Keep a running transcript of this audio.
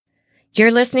You're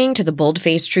listening to the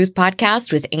Bold-Faced Truth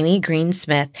Podcast with Amy Green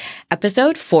Smith,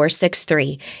 episode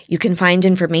 463. You can find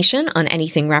information on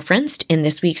anything referenced in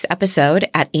this week's episode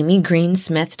at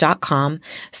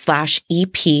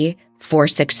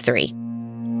amygreensmith.com/EP463.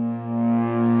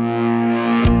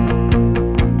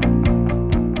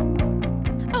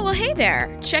 Oh, well, hey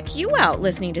there. Check you out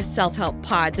listening to self-help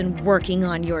pods and working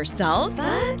on yourself.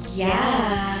 Fuck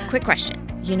yeah. Quick question.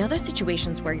 You know those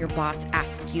situations where your boss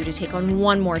asks you to take on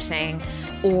one more thing,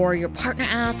 or your partner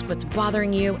asks what's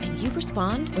bothering you, and you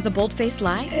respond with a bold-faced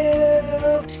lie?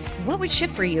 Oops. What would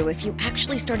shift for you if you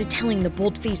actually started telling the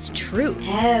bold-faced truth?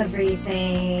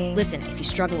 Everything. Listen, if you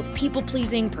struggle with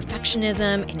people-pleasing,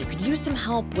 perfectionism, and you could use some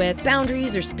help with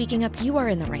boundaries or speaking up, you are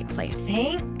in the right place.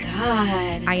 Thank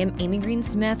God. I am Amy Green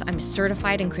Smith. I'm a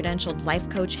certified and credentialed life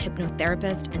coach,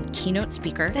 hypnotherapist, and keynote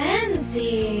speaker.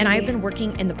 Fancy. And I've been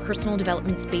working in the personal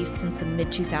development space since the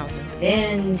mid-2000s.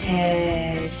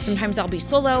 Vintage. Sometimes I'll be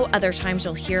solo, other times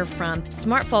you'll hear from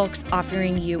smart folks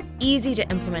offering you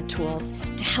easy-to-implement tools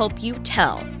to help you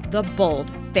tell the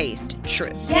bold-faced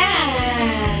truth.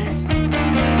 Yes.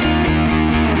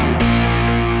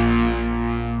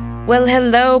 Well,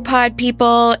 hello, pod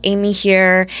people. Amy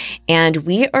here, and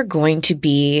we are going to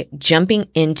be jumping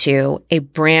into a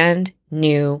brand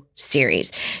new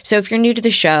series. So if you're new to the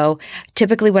show,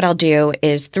 typically what I'll do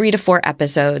is 3 to 4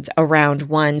 episodes around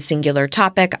one singular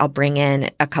topic. I'll bring in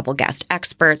a couple guest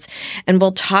experts and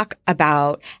we'll talk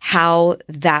about how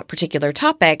that particular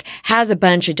topic has a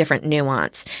bunch of different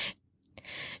nuance.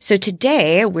 So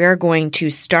today we're going to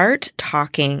start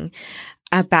talking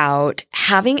about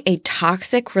having a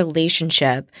toxic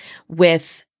relationship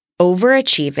with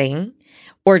overachieving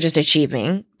or just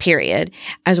achieving, period,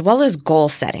 as well as goal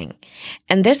setting.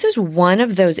 And this is one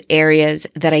of those areas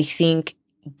that I think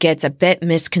gets a bit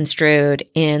misconstrued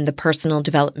in the personal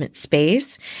development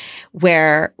space,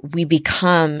 where we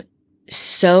become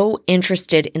so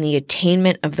interested in the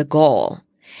attainment of the goal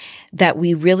that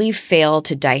we really fail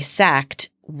to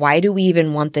dissect, why do we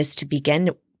even want this to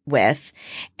begin with?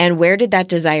 And where did that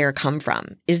desire come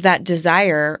from? Is that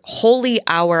desire wholly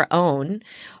our own?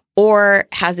 Or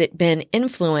has it been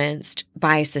influenced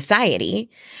by society?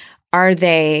 Are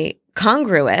they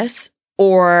congruous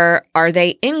or are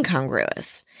they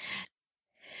incongruous?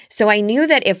 So I knew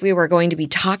that if we were going to be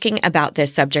talking about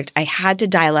this subject, I had to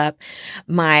dial up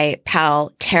my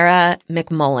pal, Tara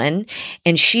Mcmullin,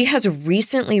 and she has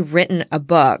recently written a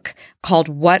book called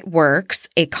What Works?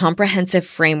 A Comprehensive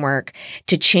Framework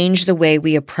to Change the Way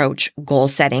We Approach Goal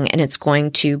Setting, and it's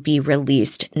going to be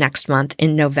released next month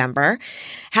in November.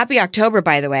 Happy October,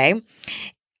 by the way.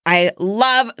 I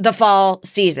love the fall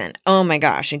season. Oh my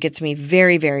gosh, it gets me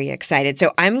very, very excited.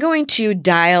 So I'm going to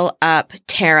dial up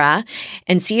Tara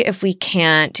and see if we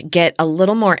can't get a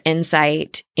little more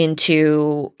insight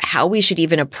into how we should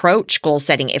even approach goal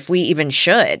setting, if we even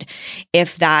should,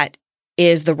 if that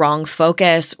is the wrong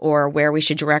focus or where we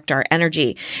should direct our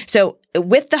energy. So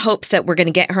with the hopes that we're going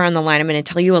to get her on the line, I'm going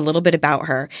to tell you a little bit about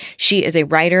her. She is a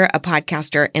writer, a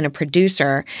podcaster, and a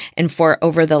producer. And for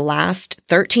over the last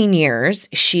 13 years,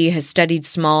 she has studied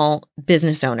small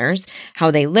business owners, how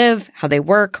they live, how they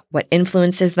work, what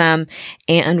influences them,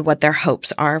 and what their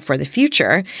hopes are for the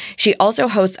future. She also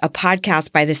hosts a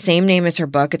podcast by the same name as her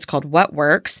book. It's called What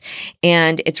Works?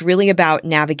 And it's really about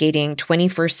navigating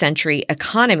 21st century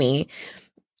economy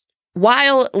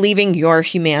while leaving your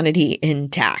humanity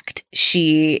intact.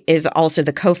 She is also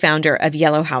the co-founder of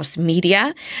Yellow House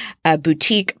Media, a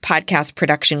boutique podcast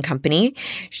production company.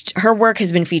 Her work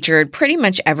has been featured pretty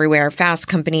much everywhere: Fast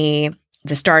Company,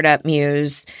 The Startup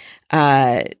Muse,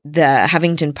 the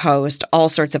Huffington Post, all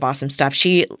sorts of awesome stuff.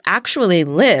 She actually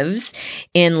lives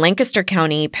in Lancaster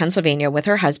County, Pennsylvania with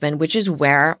her husband, which is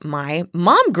where my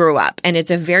mom grew up. And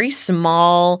it's a very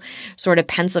small sort of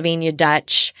Pennsylvania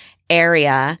Dutch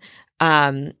area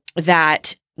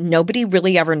that nobody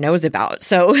really ever knows about.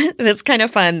 So it's kind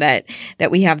of fun that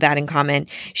we have that in common.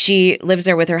 She lives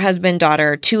there with her husband,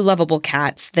 daughter, 2 lovable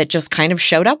cats that just kind of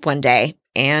showed up one day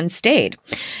and stayed.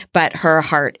 But her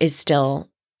heart is still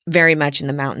very much in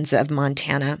the mountains of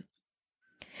Montana.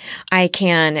 I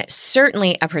can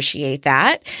certainly appreciate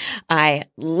that. I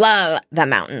love the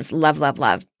mountains. Love, love,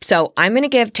 love. So I'm going to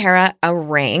give Tara a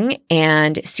ring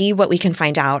and see what we can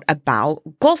find out about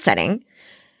goal setting.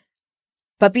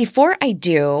 But before I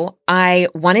do, I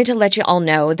wanted to let you all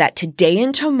know that today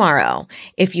and tomorrow,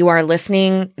 if you are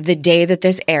listening the day that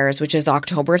this airs, which is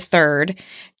October 3rd,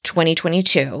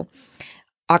 2022,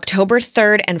 October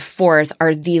 3rd and 4th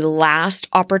are the last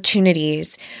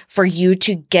opportunities for you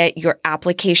to get your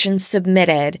application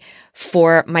submitted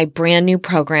for my brand new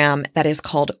program that is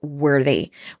called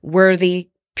Worthy. Worthy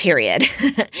period.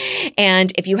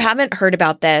 And if you haven't heard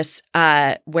about this,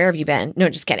 where have you been? No,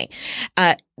 just kidding.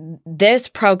 This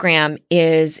program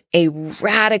is a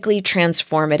radically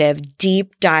transformative,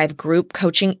 deep dive group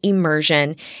coaching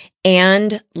immersion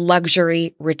and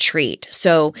luxury retreat.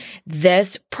 So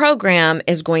this program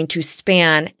is going to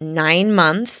span 9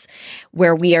 months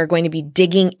where we are going to be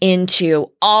digging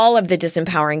into all of the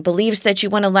disempowering beliefs that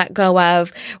you want to let go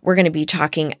of. We're going to be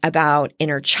talking about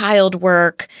inner child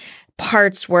work,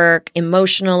 parts work,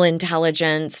 emotional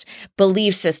intelligence,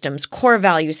 belief systems, core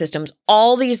value systems,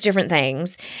 all these different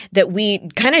things that we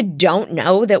kind of don't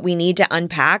know that we need to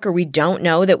unpack or we don't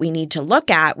know that we need to look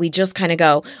at. We just kind of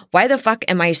go, why the fuck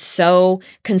am I so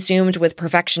consumed with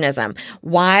perfectionism?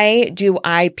 Why do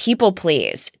I people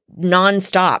please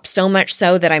nonstop? So much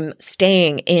so that I'm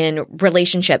staying in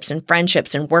relationships and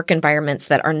friendships and work environments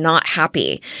that are not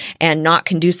happy and not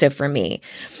conducive for me.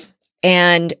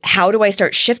 And how do I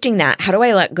start shifting that? How do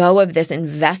I let go of this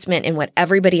investment in what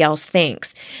everybody else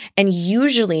thinks? And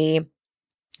usually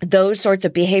those sorts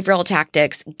of behavioral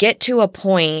tactics get to a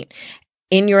point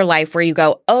in your life where you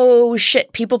go, oh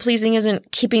shit, people pleasing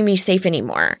isn't keeping me safe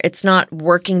anymore. It's not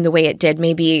working the way it did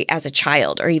maybe as a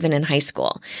child or even in high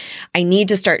school. I need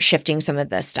to start shifting some of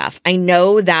this stuff. I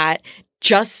know that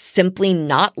just simply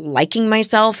not liking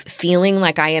myself, feeling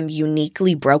like I am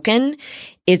uniquely broken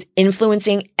is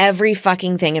influencing every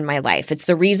fucking thing in my life. It's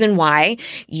the reason why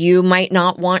you might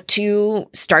not want to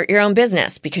start your own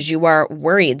business because you are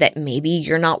worried that maybe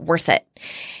you're not worth it.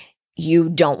 You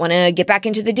don't want to get back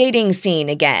into the dating scene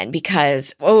again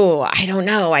because, oh, I don't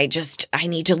know. I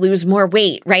need to lose more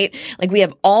weight, right? Like we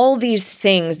have all these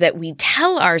things that we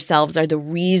tell ourselves are the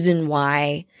reason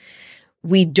why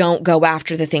we don't go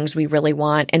after the things we really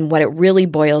want. And what it really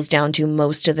boils down to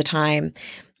most of the time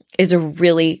is a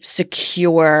really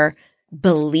secure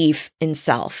belief in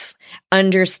self,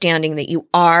 understanding that you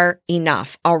are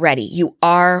enough already. You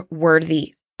are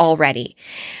worthy already.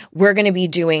 We're going to be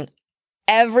doing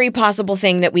every possible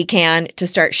thing that we can to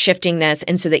start shifting this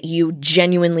and so that you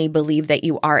genuinely believe that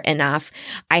you are enough.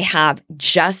 I have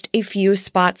just a few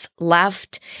spots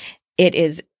left. It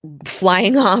is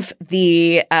flying off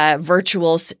the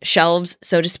virtual shelves,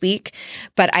 so to speak,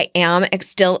 but I am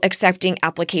still accepting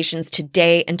applications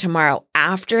today and tomorrow.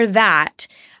 After that,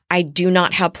 I do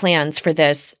not have plans for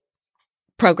this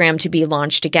program to be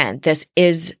launched again. This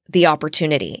is the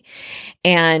opportunity.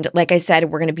 And like I said,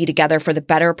 we're going to be together for the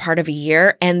better part of a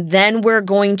year. And then we're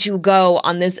going to go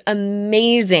on this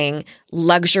amazing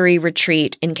luxury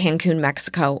retreat in Cancun,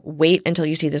 Mexico. Wait until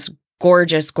you see this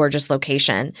gorgeous, gorgeous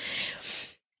location.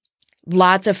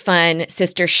 Lots of fun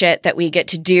sister shit that we get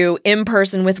to do in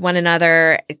person with one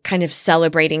another, kind of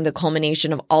celebrating the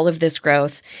culmination of all of this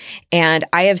growth. And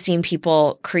I have seen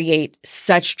people create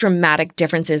such dramatic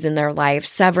differences in their life,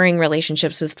 severing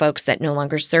relationships with folks that no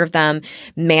longer serve them,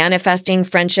 manifesting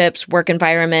friendships, work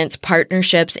environments,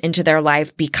 partnerships into their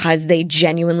life because they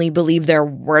genuinely believe they're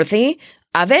worthy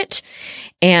of it.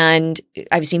 And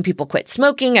I've seen people quit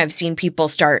smoking. I've seen people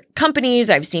start companies.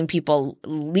 I've seen people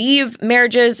leave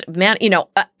marriages,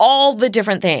 all the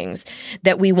different things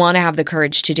that we want to have the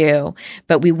courage to do,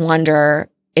 but we wonder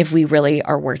if we really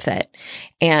are worth it.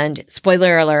 And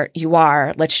spoiler alert, you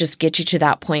are. Let's just get you to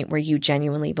that point where you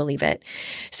genuinely believe it.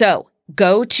 So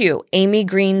go to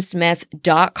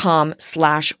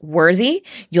amygreensmith.com/worthy.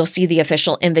 You'll see the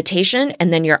official invitation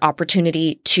and then your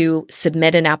opportunity to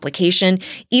submit an application.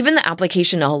 Even the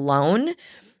application alone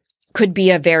could be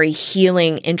a very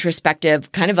healing,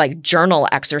 introspective, kind of like journal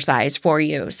exercise for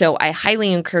you. So I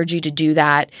highly encourage you to do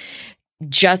that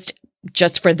just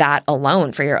for that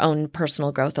alone, for your own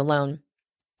personal growth alone.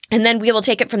 And then we will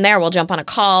take it from there. We'll jump on a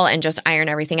call and just iron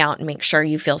everything out and make sure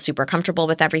you feel super comfortable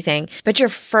with everything. But your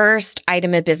first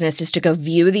item of business is to go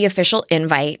view the official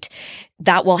invite.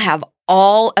 That will have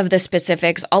all of the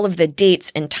specifics, all of the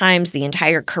dates and times, the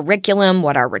entire curriculum,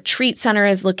 what our retreat center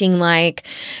is looking like,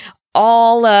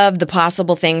 all of the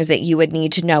possible things that you would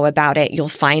need to know about it. You'll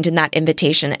find in that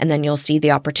invitation, and then you'll see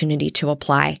the opportunity to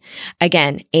apply.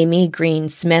 Again,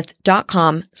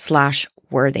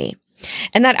 amygreensmith.com/worthy.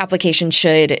 And that application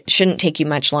shouldn't take you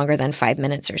much longer than 5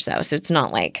 minutes or so. So it's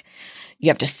not like you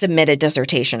have to submit a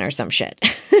dissertation or some shit.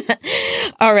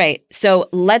 All right. So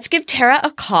let's give Tara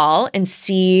a call and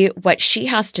see what she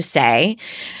has to say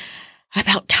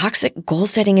about toxic goal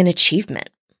setting and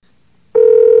achievement.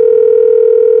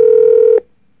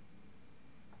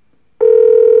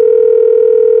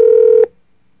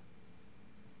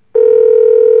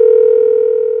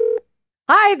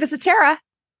 Hi, this is Tara.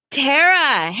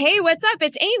 Tara, hey, what's up?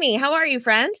 It's Amy. How are you,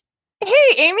 friend? Hey,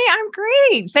 Amy, I'm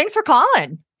great. Thanks for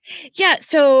calling. Yeah.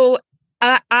 So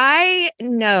I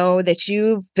know that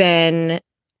you've been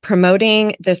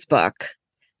promoting this book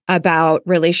about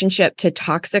relationship to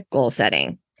toxic goal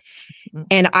setting.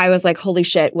 And I was like, holy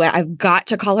shit, well, I've got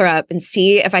to call her up and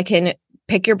see if I can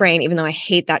pick your brain, even though I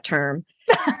hate that term.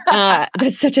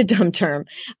 That's such a dumb term.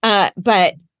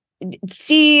 But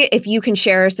see if you can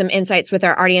share some insights with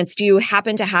our audience. Do you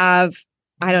happen to have,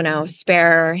 I don't know,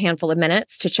 spare handful of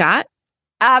minutes to chat?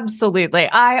 Absolutely.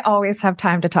 I always have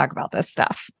time to talk about this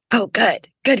stuff. Oh, good.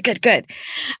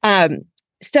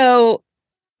 So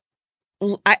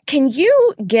can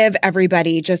you give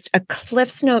everybody just a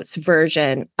Cliff's Notes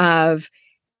version of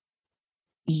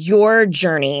your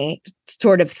journey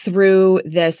sort of through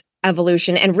this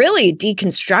evolution and really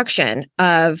deconstruction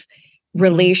of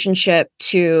relationship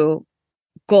to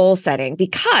goal setting?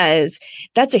 Because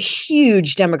that's a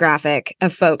huge demographic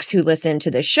of folks who listen to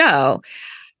the show.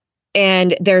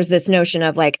 And there's this notion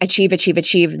of like, achieve,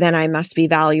 then I must be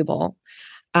valuable.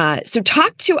 So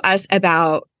talk to us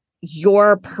about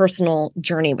your personal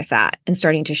journey with that and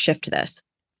starting to shift this.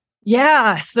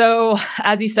 Yeah. So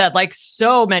as you said, like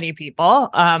so many people,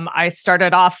 I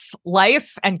started off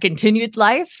life and continued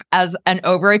life as an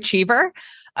overachiever.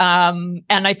 And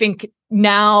I think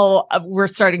now we're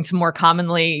starting to more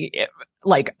commonly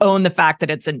like own the fact that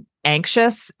it's an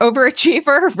anxious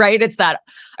overachiever, right? It's that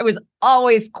I was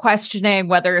always questioning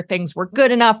whether things were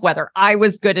good enough, whether I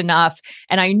was good enough.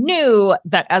 And I knew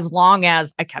that as long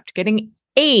as I kept getting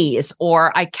A's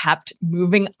or I kept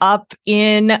moving up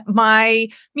in my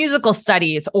musical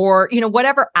studies or,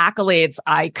 whatever accolades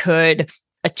I could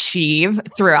achieve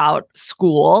throughout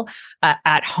school,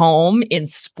 at home, in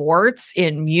sports,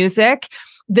 in music,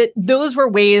 that those were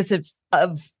ways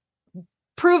of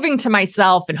proving to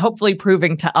myself and hopefully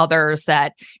proving to others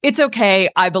that it's okay.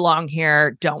 I belong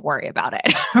here. Don't worry about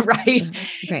it.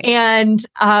 Right. And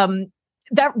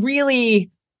that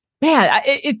really, man,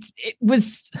 it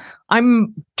was,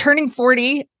 I'm turning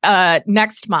 40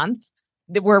 next month.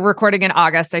 We're recording in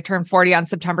August. I turned 40 on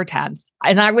September 10th.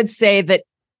 And I would say that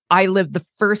I lived the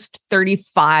first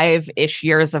 35-ish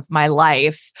years of my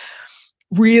life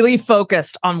really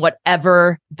focused on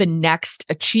whatever the next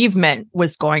achievement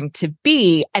was going to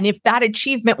be. And if that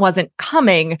achievement wasn't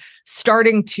coming,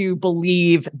 starting to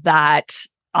believe that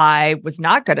I was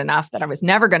not good enough, that I was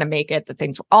never going to make it, that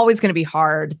things were always going to be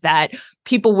hard, that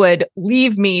people would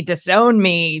leave me, disown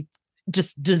me,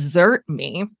 just desert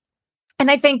me. And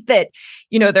I think that,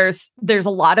 there's a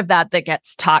lot of that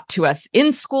gets taught to us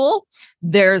in school.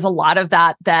 There's a lot of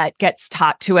that gets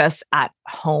taught to us at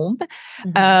home.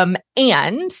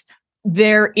 And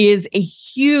there is a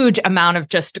huge amount of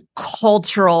just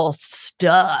cultural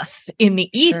stuff in the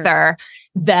ether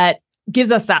that gives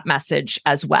us that message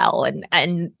as well.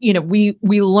 And we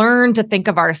learn to think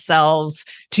of ourselves,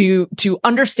 to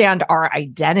understand our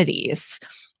identities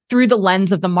through the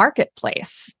lens of the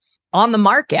marketplace. On the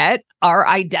market, our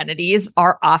identities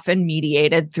are often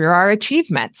mediated through our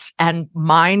achievements. And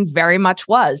mine very much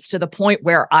was, to the point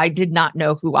where I did not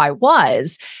know who I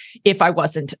was if I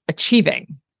wasn't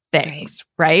achieving things,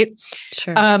 right?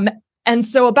 Sure. And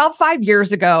so about 5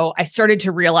 years ago, I started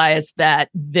to realize that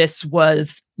this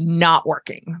was not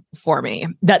working for me,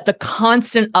 that the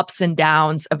constant ups and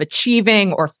downs of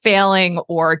achieving or failing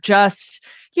or just,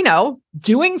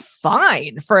 doing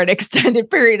fine for an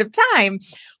extended period of time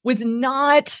was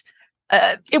not,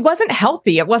 it wasn't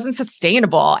healthy. It wasn't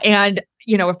sustainable. And,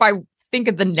 if I think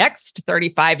of the next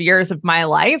 35 years of my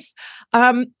life,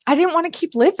 I didn't want to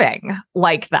keep living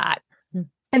like that.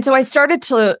 And so I started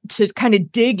to kind of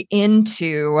dig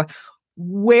into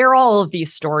where all of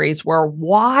these stories were,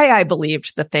 why I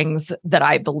believed the things that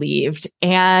I believed.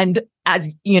 And as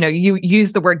you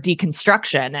use the word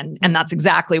deconstruction, and that's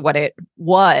exactly what it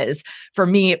was. For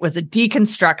me, it was a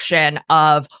deconstruction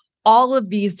of all of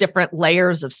these different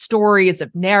layers of stories,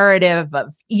 of narrative,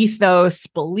 of ethos,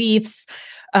 beliefs,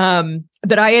 that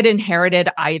I had inherited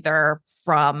either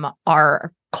from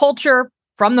our culture,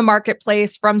 from the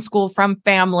marketplace, from school, from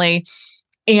family,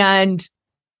 and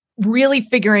really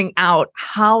figuring out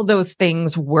how those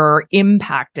things were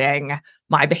impacting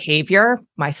my behavior,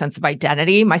 my sense of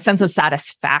identity, my sense of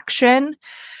satisfaction.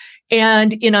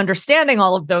 And in understanding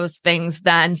all of those things,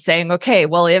 then saying, okay,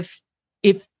 well, if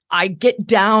I get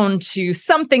down to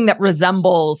something that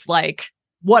resembles like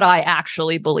what I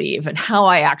actually believe and how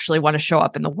I actually want to show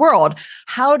up in the world,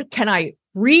 how can I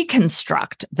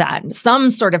reconstruct then some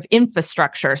sort of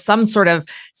infrastructure, some sort of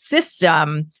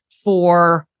system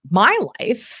for my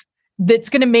life that's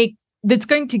going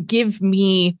to give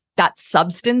me that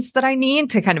substance that I need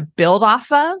to kind of build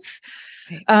off of.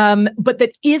 but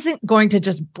that isn't going to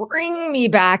just bring me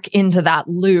back into that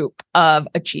loop of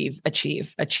achieve,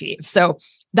 achieve, achieve. So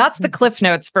that's the Cliff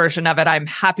Notes version of it. I'm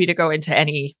happy to go into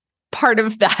any part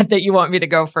of that you want me to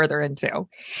go further into.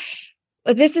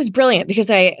 This is brilliant because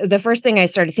the first thing I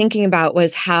started thinking about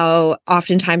was how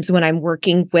oftentimes when I'm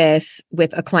working with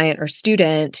a client or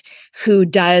student who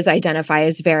does identify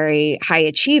as very high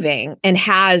achieving and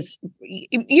has,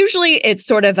 usually it's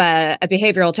sort of a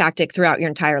behavioral tactic throughout your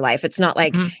entire life. It's not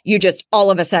like you just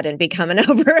all of a sudden become an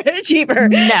overachiever.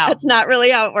 No. That's not really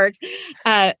how it works.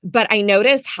 But I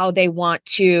notice how they want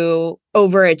to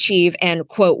overachieve and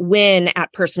quote win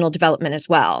at personal development as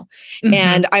well.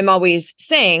 And I'm always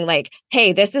saying like,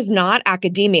 hey, this is not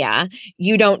academia.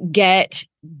 You don't get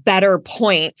better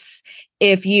points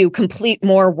if you complete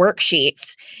more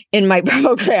worksheets in my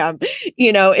program.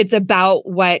 It's about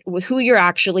who you're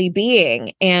actually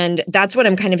being. And that's what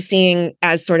I'm kind of seeing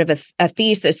as sort of a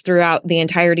thesis throughout the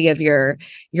entirety of your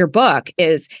book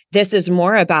is this is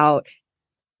more about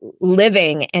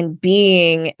living and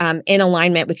being in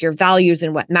alignment with your values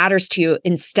and what matters to you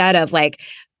instead of like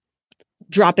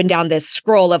dropping down this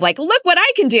scroll of like, look what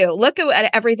I can do. Look at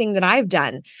everything that I've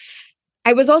done.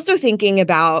 I was also thinking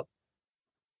about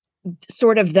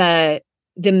sort of the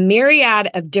myriad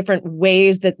of different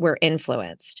ways that we're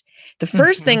influenced. The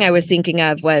first thing I was thinking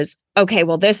of was, okay,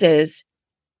 well, this is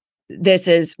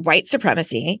white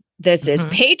supremacy. This is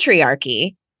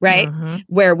patriarchy, right?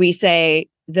 Where we say,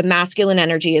 the masculine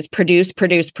energy is produce,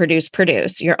 produce, produce,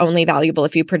 produce. You're only valuable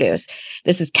if you produce.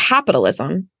 This is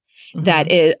capitalism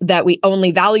that we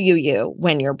only value you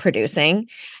when you're producing.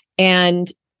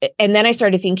 And then I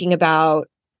started thinking about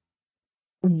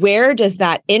where does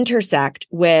that intersect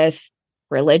with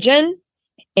religion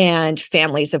and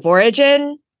families of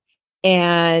origin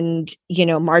and,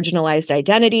 marginalized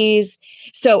identities.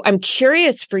 So I'm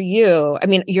curious for you. I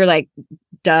mean, you're like,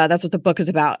 duh, that's what the book is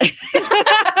about.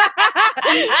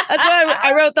 That's why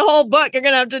I wrote the whole book. You're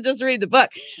going to have to just read the book.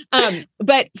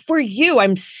 But for you,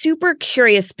 I'm super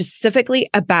curious specifically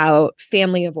about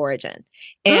family of origin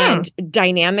and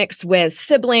dynamics with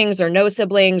siblings or no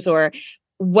siblings, or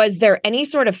was there any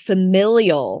sort of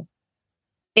familial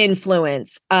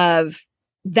influence of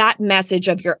that message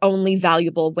of you're only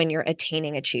valuable when you're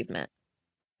attaining achievement?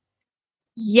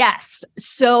 Yes.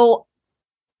 So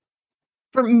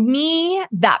for me,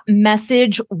 that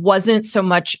message wasn't so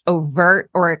much overt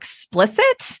or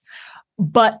explicit,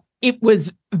 but it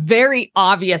was very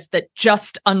obvious that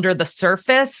just under the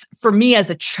surface, for me as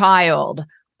a child,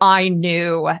 I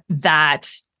knew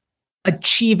that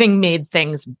achieving made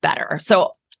things better.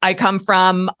 So I come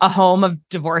from a home of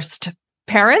divorced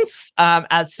parents,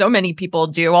 as so many people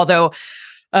do, although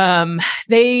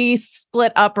they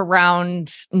split up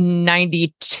around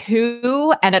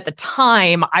 92. And at the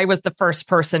time, I was the first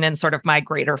person in sort of my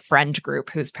greater friend group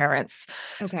whose parents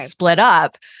split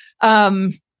up.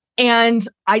 And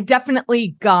I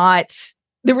definitely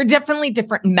there were definitely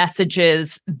different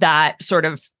messages that sort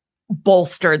of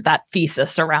bolstered that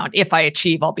thesis around if I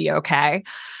achieve, I'll be okay.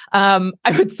 I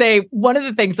would say one of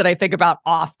the things that I think about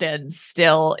often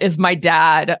still is my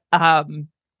dad.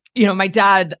 My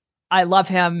dad, I love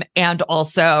him. And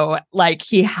also like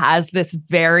he has this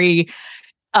he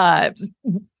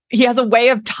has a way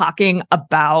of talking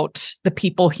about the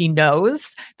people he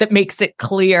knows that makes it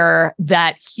clear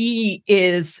that he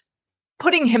is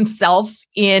putting himself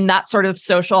in that sort of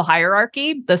social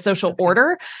hierarchy, the social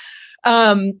order.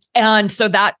 And so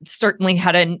that certainly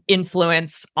had an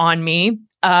influence on me.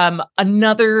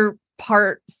 Another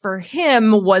part for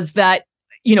him was that,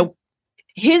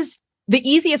 the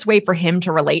easiest way for him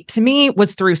to relate to me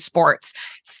was through sports.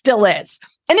 Still is.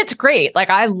 And it's great. Like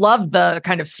I love the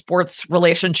kind of sports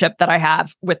relationship that I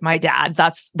have with my dad.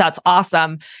 That's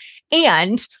awesome.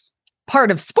 And part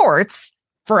of sports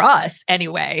for us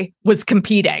anyway was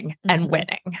competing and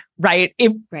winning, right?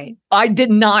 I did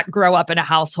not grow up in a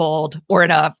household or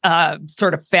in a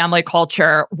sort of family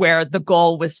culture where the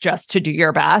goal was just to do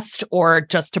your best or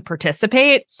just to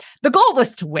participate. The goal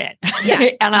was to win.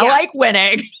 Yes. And I like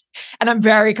winning and I'm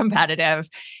very competitive.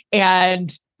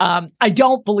 And I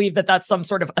don't believe that that's some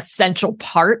sort of essential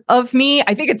part of me.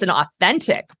 I think it's an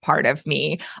authentic part of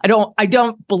me. I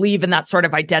don't believe in that sort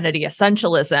of identity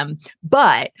essentialism,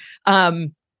 but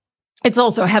it's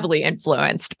also heavily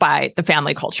influenced by the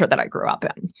family culture that I grew up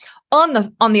in.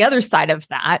 On the other side of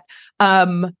that,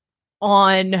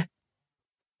 on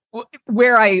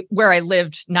where I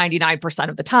lived 99%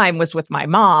 of the time was with my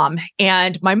mom,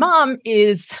 and my mom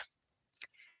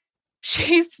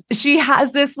she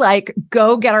has this like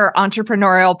go-getter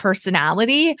entrepreneurial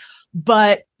personality,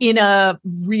 but in a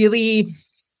really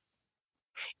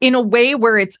in a way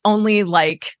where it's only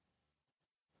like,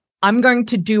 I'm going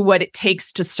to do what it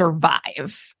takes to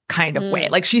survive kind of way.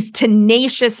 Like she's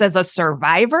tenacious as a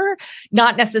survivor,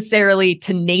 not necessarily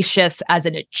tenacious as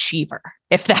an achiever,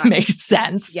 if that makes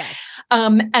sense. Yes.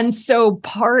 And so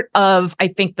part of, I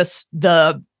think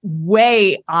the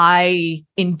way I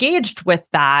engaged with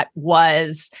that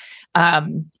was,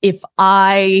 if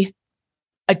I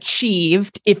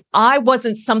achieved, if I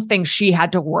wasn't something she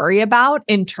had to worry about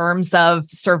in terms of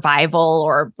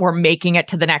survival or making it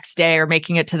to the next day or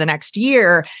making it to the next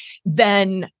year,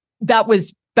 then that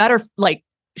was better. Like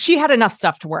she had enough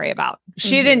stuff to worry about.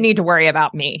 She didn't need to worry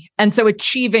about me. And so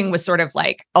achieving was sort of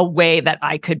like a way that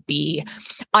I could be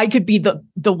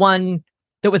the one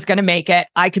that was going to make it.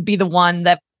 I could be the one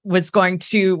that was going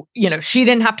to, she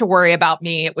didn't have to worry about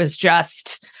me. It was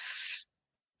just,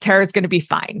 Tara's going to be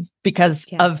fine because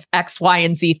of X, Y,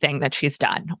 and Z thing that she's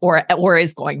done or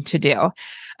is going to do.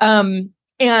 And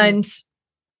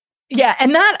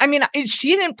that, I mean,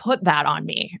 she didn't put that on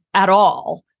me at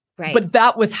all. Right. But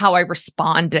that was how I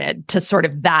responded to sort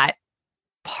of that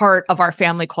part of our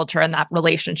family culture and that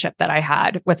relationship that I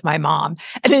had with my mom.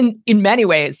 And in many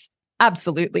ways,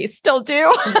 absolutely still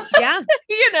do. Yeah.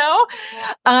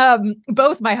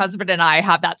 Both my husband and I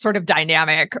have that sort of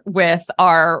dynamic with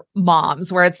our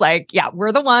moms where it's like, yeah,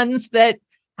 we're the ones that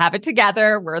have it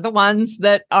together. We're the ones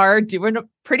that are doing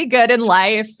pretty good in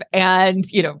life and,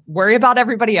 worry about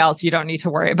everybody else. You don't need to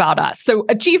worry about us. So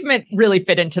achievement really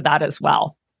fit into that as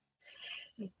well.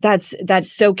 That's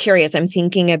so curious. I'm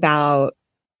thinking about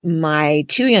my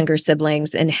two younger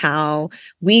siblings and how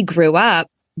we grew up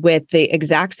with the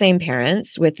exact same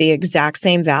parents, with the exact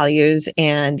same values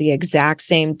and the exact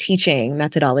same teaching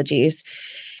methodologies.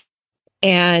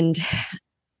 And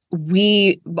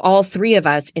all three of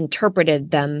us interpreted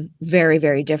them very,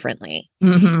 very differently.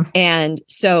 Mm-hmm. And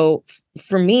so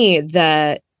for me,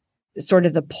 the sort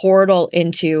of the portal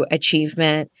into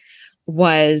achievement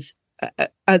was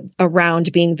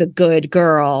around being the good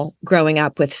girl growing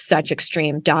up with such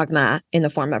extreme dogma in the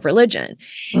form of religion.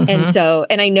 Mm-hmm.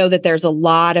 And I know that there's a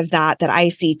lot of that I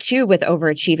see too with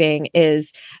overachieving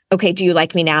is, okay, do you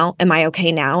like me now? Am I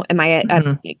okay now?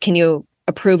 Can you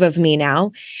approve of me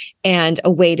now? And a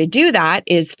way to do that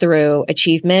is through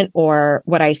achievement, or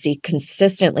what I see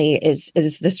consistently is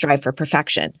the strive for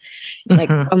perfection. Mm-hmm.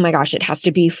 Like, oh my gosh, it has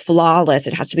to be flawless.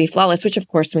 It has to be flawless, which of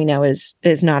course we know is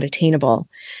not attainable.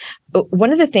 But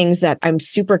one of the things that I'm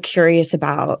super curious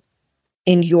about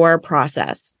in your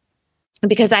process,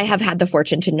 because I have had the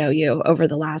fortune to know you over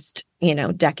the last,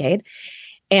 decade.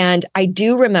 And I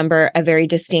do remember a very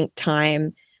distinct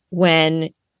time when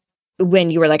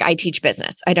you were like, I teach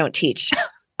business. I don't teach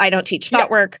thought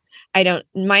work. I don't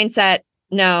mindset.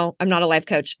 No, I'm not a life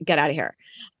coach. Get out of here.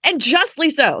 And justly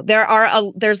so.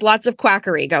 There's lots of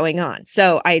quackery going on.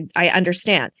 So I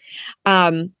understand.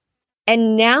 And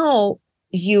now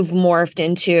you've morphed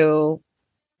into,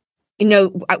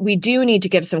 we do need to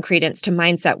give some credence to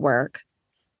mindset work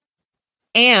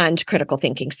and critical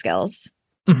thinking skills.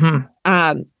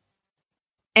 Mm-hmm.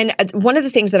 And one of the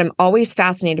things that I'm always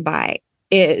fascinated by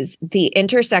is the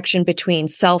intersection between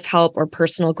self-help or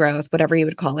personal growth, whatever you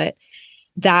would call it,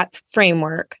 that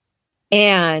framework,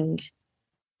 and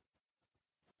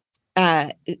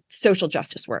social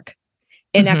justice work,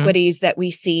 inequities that we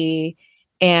see,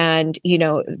 and,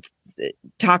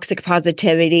 toxic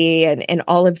positivity and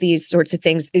all of these sorts of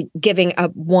things, giving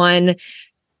up one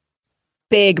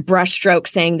big brushstroke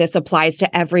saying this applies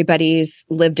to everybody's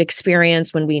lived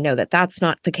experience when we know that that's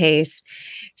not the case.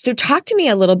 So talk to me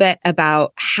a little bit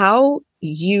about how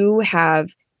you have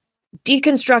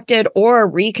deconstructed or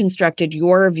reconstructed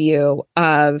your view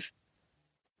of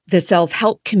the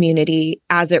self-help community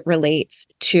as it relates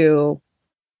to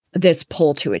this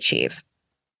pull to achieve.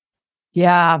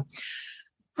 Yeah.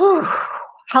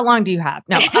 How long do you have?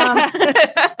 No.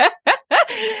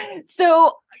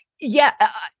 So yeah,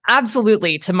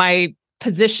 absolutely. To my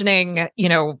positioning,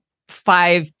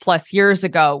 5+ years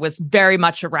ago was very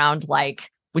much around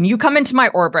like, when you come into my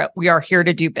orbit, we are here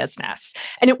to do business.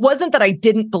 And it wasn't that I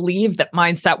didn't believe that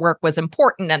mindset work was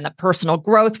important and that personal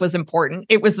growth was important.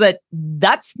 It was that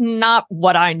that's not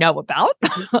what I know about.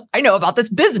 I know about this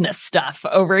business stuff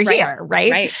over here,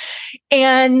 right?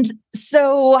 And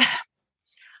so,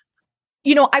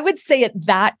 I would say at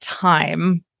that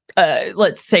time,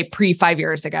 let's say pre-5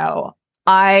 years ago,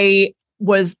 I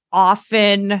was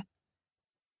often,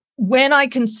 when I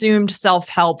consumed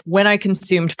self-help, when I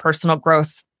consumed personal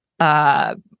growth,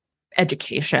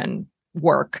 education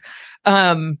work,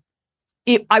 I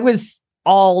was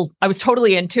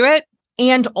totally into it.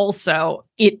 And also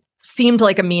it seemed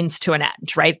like a means to an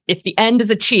end, right? If the end is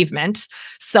achievement,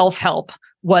 self-help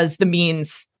was the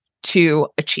means to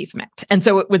achievement. And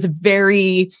so it was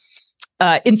very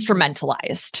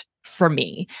instrumentalized for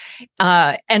me.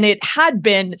 And it had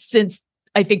been since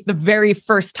I think the very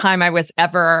first time I was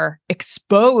ever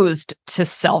exposed to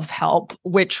self-help,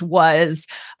 which was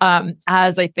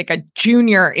as I think a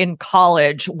junior in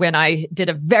college when I did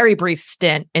a very brief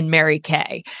stint in Mary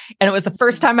Kay. And it was the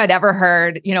first time I'd ever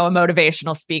heard, a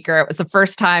motivational speaker. It was the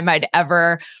first time I'd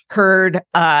ever heard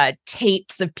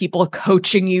tapes of people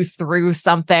coaching you through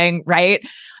something, right?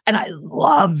 And I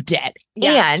loved it.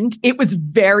 Yeah. And it was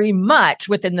very much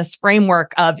within this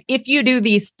framework of if you do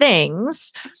these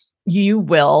things, you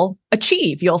will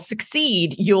achieve, you'll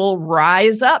succeed, you'll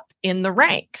rise up in the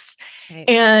ranks. Right.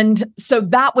 And so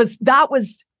that was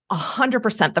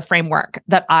 100% the framework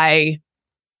that I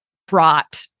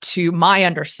brought to my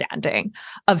understanding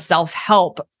of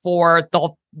self-help for the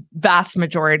vast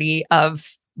majority of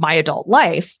my adult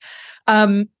life.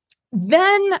 Then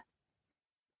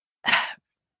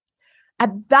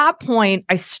at that point,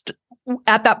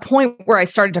 where I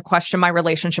started to question my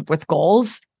relationship with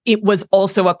goals, it was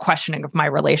also a questioning of my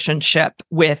relationship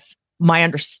with my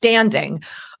understanding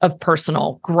of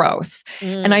personal growth.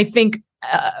 And I think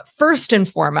first and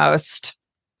foremost,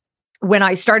 when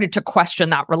I started to question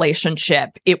that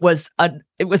relationship, it was a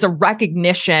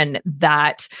recognition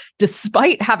that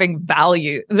despite having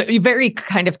value, very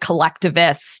kind of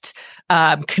collectivist,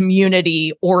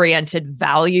 community-oriented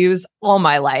values all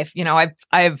my life.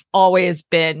 I've always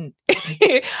been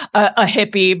a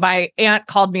hippie. My aunt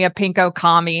called me a pinko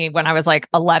commie when I was like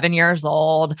 11 years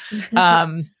old.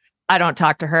 I don't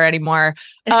talk to her anymore.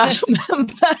 So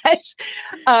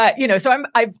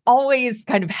I've always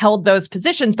kind of held those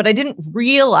positions, but I didn't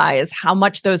realize how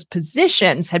much those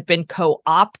positions had been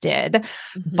co-opted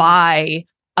by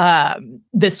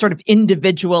this sort of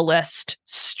individualist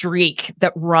streak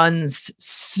that runs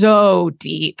so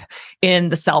deep in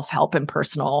the self-help and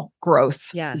personal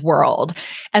growth world.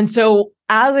 And so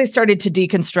as I started to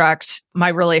deconstruct my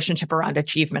relationship around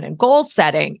achievement and goal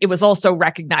setting, it was also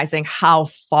recognizing how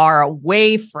far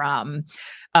away from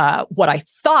what I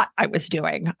thought I was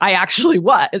doing I actually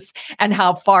was, and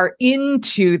how far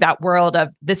into that world of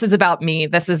this is about me,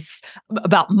 this is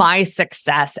about my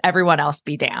success, everyone else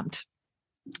be damned.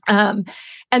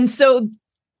 And so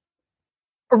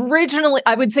originally,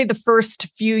 I would say the first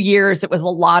few years, it was a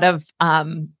lot of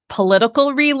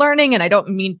political relearning. And I don't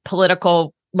mean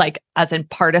political like as in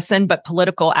partisan, but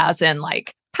political as in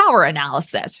like power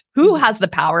analysis. Who has the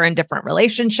power in different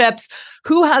relationships?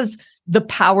 Who has the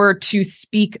power to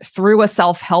speak through a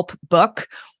self-help book?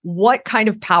 What kind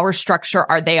of power structure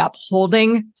are they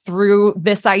upholding through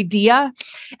this idea?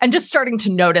 And just starting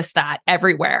to notice that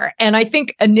everywhere. And I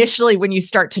think initially when you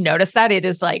start to notice that, it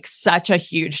is like such a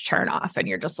huge turnoff. And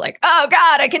you're just like, oh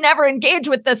God, I can never engage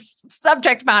with this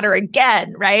subject matter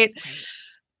again, right?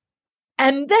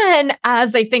 And then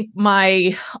as I think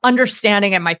my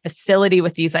understanding and my facility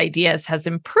with these ideas has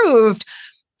improved,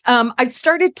 I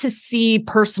started to see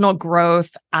personal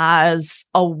growth as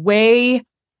a way,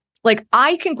 like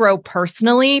I can grow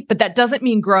personally, but that doesn't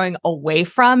mean growing away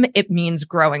from, it means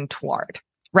growing toward,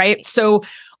 right? So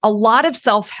a lot of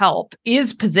self-help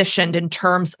is positioned in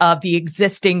terms of the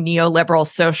existing neoliberal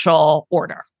social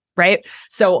order, right?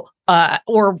 So,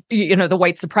 the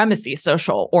white supremacy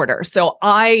social order. So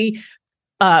I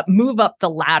move up the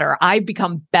ladder. I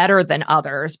become better than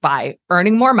others by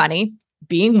earning more money,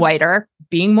 being whiter,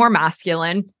 being more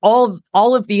masculine, all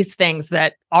of these things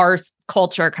that our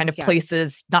culture kind of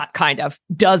places, not kind of,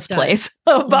 does place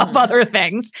above other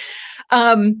things.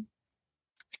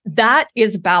 That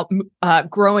is about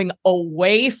growing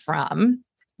away from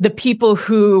the people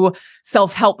who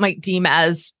self-help might deem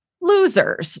as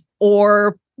losers,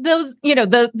 or those,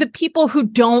 the people who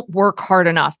don't work hard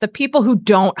enough, the people who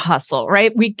don't hustle,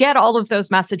 right? We get all of those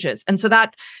messages. And so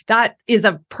that is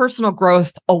a personal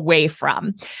growth away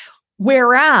from.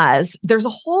 Whereas there's a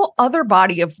whole other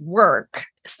body of work,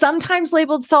 sometimes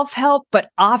labeled self-help, but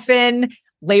often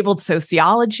labeled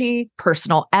sociology,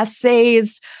 personal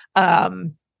essays,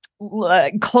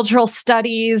 cultural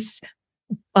studies,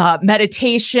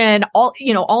 meditation,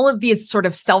 all of these sort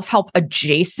of self-help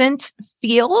adjacent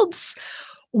fields,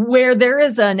 where there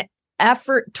is an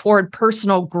effort toward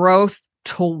personal growth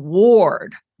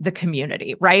toward the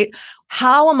community, right?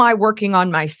 How am I working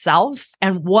on myself,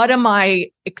 and what am I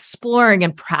exploring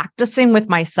and practicing with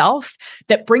myself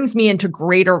that brings me into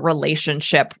greater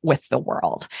relationship with the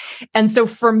world? And so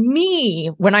for me,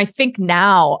 when I think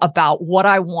now about what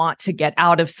I want to get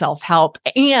out of self-help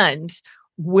and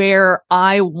where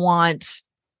I want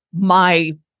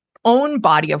my own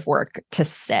body of work to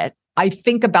sit, I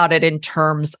think about it in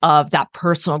terms of that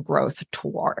personal growth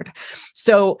toward.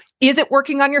 So is it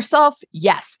working on yourself?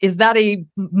 Yes. Is that a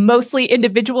mostly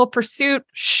individual pursuit?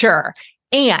 Sure.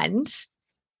 And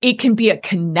it can be a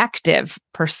connective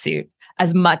pursuit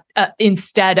as much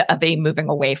instead of a moving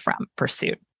away from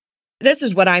pursuit. This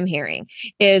is what I'm hearing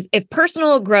is if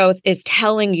personal growth is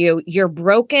telling you you're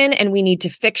broken and we need to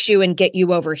fix you and get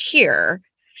you over here,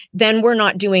 then we're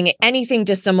not doing anything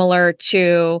dissimilar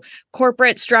to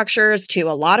corporate structures, to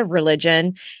a lot of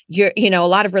religion. A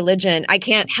lot of religion, I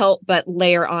can't help but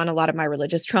layer on a lot of my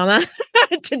religious trauma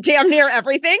to damn near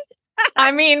everything.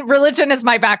 I mean, religion is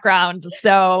my background,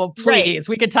 so please,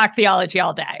 we could talk theology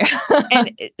all day.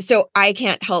 And so I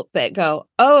can't help but go,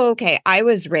 oh, okay, I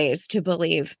was raised to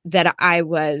believe that I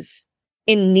was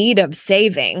in need of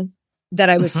saving, that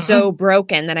I was so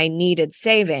broken that I needed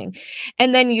saving.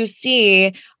 And then you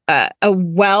see a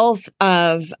wealth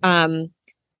of,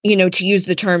 to use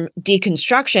the term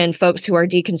deconstruction, folks who are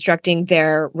deconstructing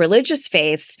their religious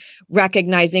faiths,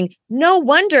 recognizing no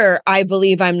wonder I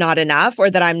believe I'm not enough or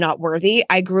that I'm not worthy.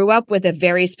 I grew up with a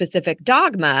very specific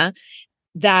dogma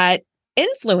that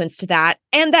influenced that,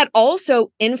 and that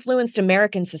also influenced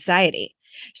American society.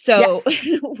 So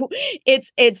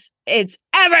yes. it's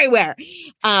everywhere,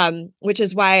 which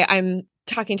is why I'm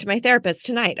talking to my therapist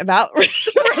tonight about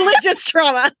religious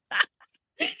trauma.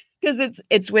 Because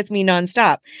it's with me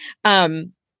nonstop.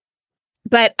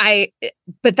 But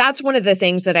that's one of the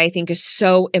things that I think is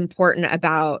so important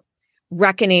about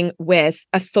reckoning with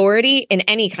authority in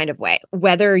any kind of way,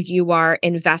 whether you are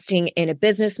investing in a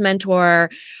business mentor,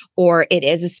 or it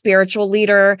is a spiritual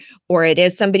leader, or it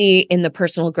is somebody in the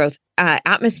personal growth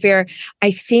atmosphere.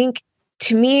 I think,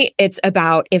 to me, it's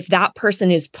about if that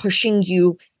person is pushing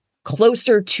you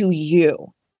closer to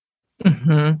you.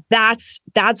 That's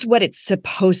what it's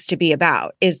supposed to be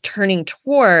about, is turning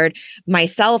toward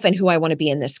myself and who I want to be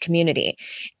in this community,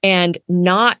 and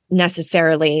not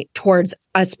necessarily towards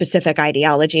a specific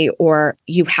ideology, or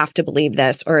you have to believe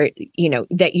this, or,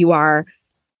 that you are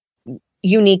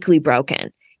uniquely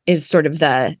broken is sort of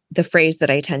the phrase that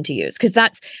I tend to use.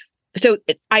 So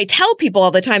I tell people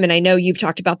all the time, and I know you've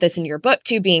talked about this in your book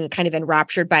too, being kind of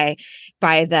enraptured by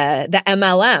the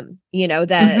MLM,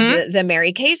 the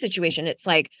Mary Kay situation. It's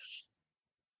like,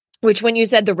 which when you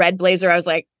said the red blazer, I was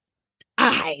like,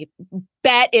 I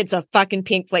bet it's a fucking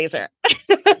pink blazer.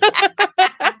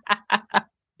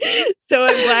 So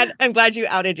I'm glad you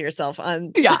outed yourself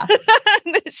on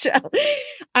the show.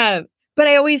 But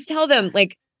I always tell them,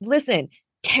 like, listen,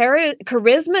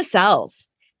 charisma sells.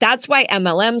 That's why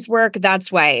MLMs work.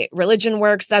 That's why religion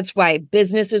works. That's why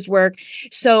businesses work.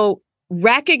 So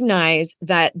recognize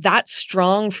that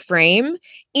strong frame,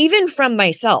 even from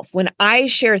myself, when I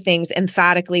share things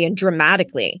emphatically and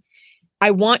dramatically, I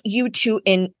want you to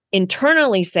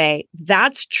internally say,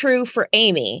 that's true for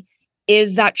Amy.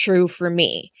 Is that true for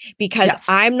me? Because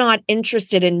I'm not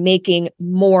interested in making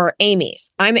more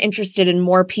Amy's. I'm interested in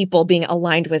more people being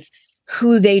aligned with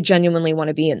who they genuinely want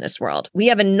to be in this world. We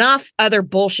have enough other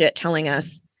bullshit telling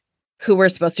us who we're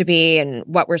supposed to be and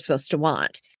what we're supposed to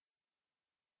want.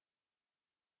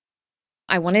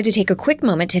 I wanted to take a quick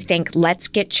moment to thank Let's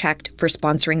Get Checked for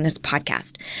sponsoring this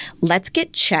podcast. Let's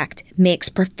Get Checked makes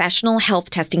professional health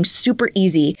testing super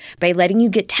easy by letting you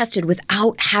get tested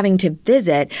without having to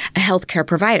visit a healthcare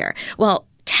provider. Well,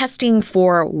 testing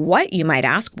for what, you might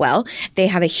ask? Well, they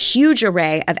have a huge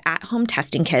array of at-home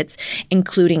testing kits,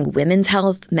 including women's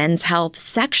health, men's health,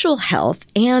 sexual health,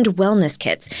 and wellness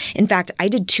kits. In fact, I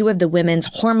did 2 of the women's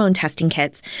hormone testing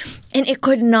kits, and it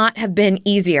could not have been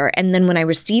easier. And then when I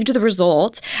received the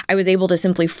results, I was able to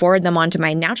simply forward them on to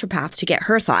my naturopath to get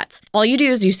her thoughts. All you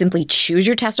do is you simply choose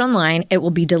your test online. It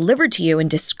will be delivered to you in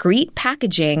discreet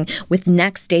packaging with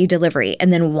next day delivery.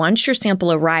 And then once your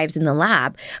sample arrives in the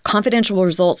lab, confidential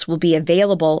results will be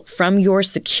available from your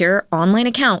secure online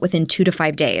account within 2 to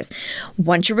 5 days.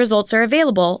 Once your results are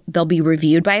available, they'll be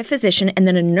reviewed by a physician, and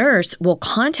then a nurse will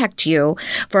contact you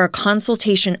for a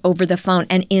consultation over the phone.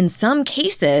 And in some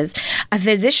cases, a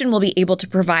physician will be able to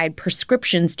provide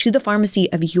prescriptions to the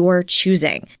pharmacy of your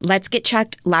choosing. Let's Get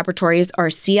Checked laboratories are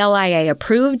CLIA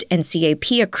approved and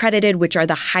CAP accredited, which are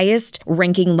the highest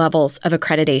ranking levels of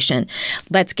accreditation.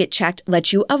 Let's Get Checked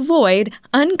lets you avoid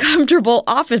uncomfortable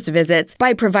office visits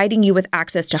by providing you with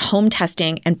access to home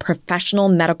testing and professional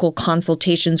medical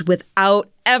consultations without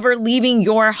ever leaving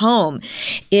your home.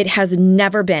 It has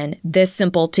never been this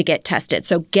simple to get tested.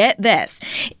 So get this.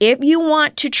 If you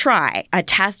want to try a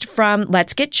test from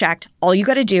Let's Get Checked, all you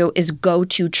got to do is go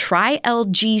to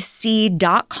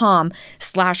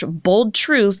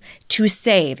trylgc.com/boldtruth to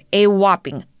save a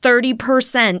whopping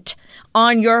 30%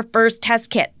 on your first test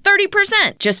kit.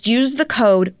 30%. Just use the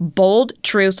code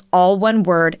BOLDTRUTH, all one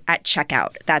word, at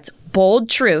checkout. That's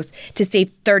BOLDTRUTH to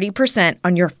save 30%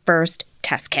 on your first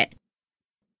test kit.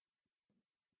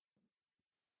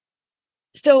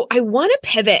 So I want to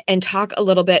pivot and talk a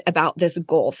little bit about this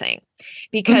goal thing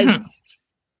because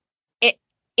in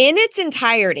its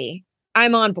entirety,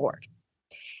 I'm on board.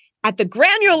 At the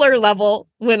granular level,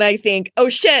 when I think, oh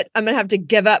shit, I'm going to have to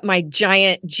give up my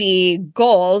giant G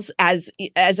goals as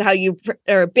how you,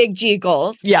 or big G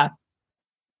goals. Yeah.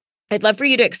 I'd love for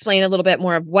you to explain a little bit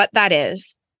more of what that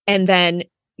is. And then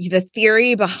the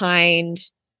theory behind,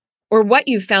 or what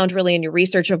you found really in your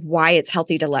research of why it's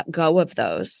healthy to let go of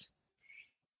those.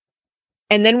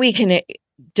 And then we can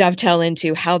dovetail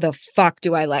into how the fuck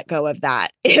do I let go of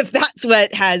that? If that's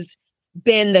what has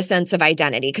been the sense of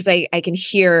identity, because I can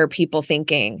hear people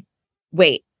thinking,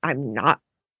 wait, I'm not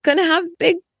going to have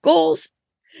big goals.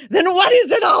 Then what is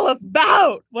it all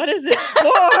about? What is it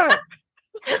for?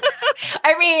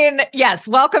 I mean, yes,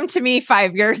 welcome to me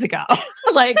 5 years ago.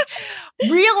 Like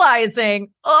realizing,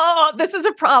 oh, this is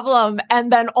a problem.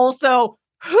 And then also,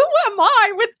 who am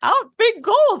I without big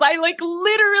goals? I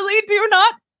literally do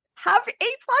not have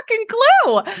a fucking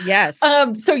clue. Yes.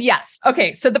 So yes.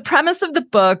 Okay. So the premise of the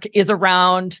book is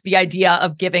around the idea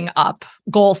of giving up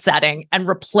goal setting and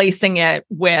replacing it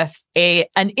with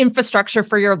an infrastructure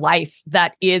for your life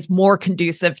that is more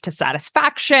conducive to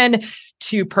satisfaction,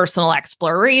 to personal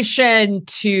exploration,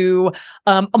 to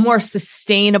a more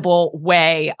sustainable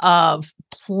way of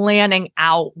planning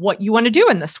out what you want to do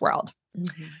in this world.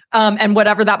 Mm-hmm. And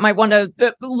whatever that might want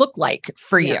to look like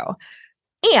for you.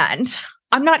 And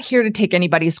I'm not here to take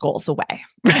anybody's goals away,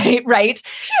 right?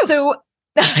 Phew. So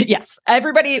yes,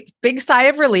 everybody, big sigh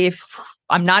of relief.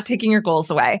 I'm not taking your goals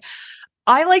away.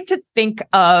 I like to think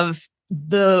of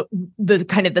the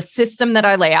kind of the system that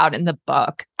I lay out in the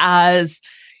book as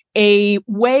a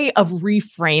way of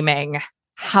reframing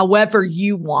however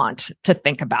you want to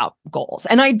think about goals.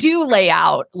 And I do lay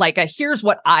out here's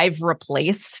what I've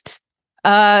replaced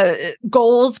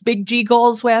goals, big G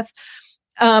goals with.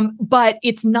 But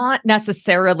it's not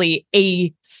necessarily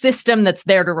a system that's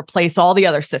there to replace all the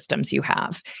other systems you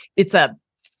have. It's a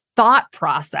thought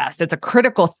process. It's a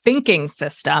critical thinking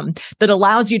system that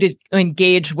allows you to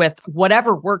engage with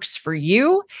whatever works for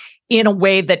you in a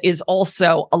way that is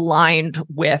also aligned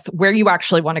with where you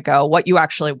actually want to go, what you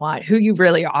actually want, who you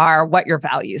really are, what your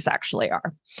values actually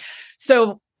are.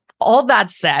 So all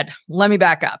that said, let me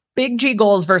back up. Big G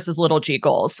goals versus little G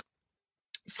goals.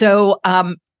 So,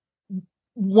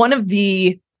 one of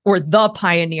the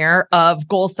pioneer of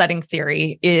goal setting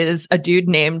theory is a dude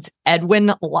named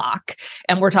Edwin Locke.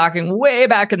 And we're talking way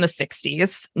back in the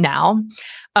 60s now,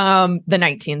 the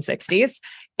 1960s.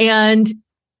 And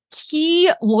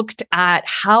he looked at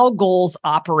how goals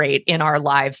operate in our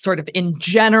lives, sort of in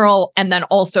general, and then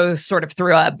also sort of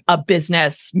through a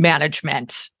business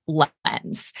management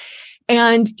lens.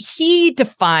 And he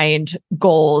defined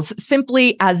goals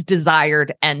simply as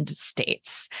desired end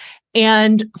states.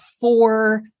 And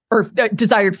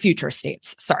desired future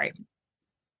states, sorry.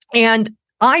 And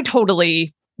I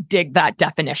totally dig that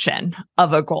definition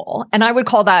of a goal. And I would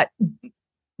call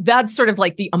that's sort of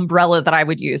like the umbrella that I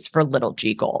would use for little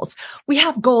G goals. We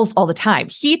have goals all the time.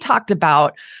 He talked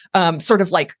about sort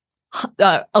of like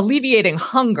alleviating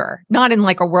hunger, not in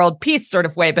like a world peace sort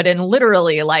of way, but in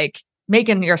literally like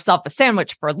making yourself a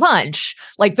sandwich for lunch.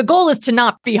 Like the goal is to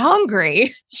not be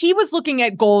hungry. He was looking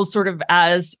at goals sort of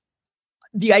as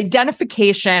the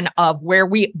identification of where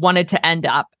we wanted to end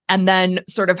up, and then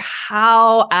sort of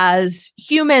how, as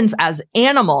humans, as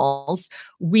animals,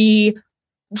 we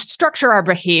structure our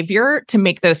behavior to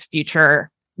make those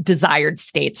future desired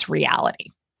states reality.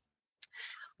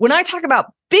 When I talk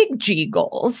about big G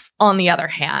goals, on the other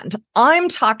hand, I'm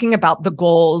talking about the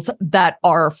goals that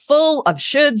are full of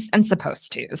shoulds and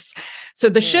supposed tos. So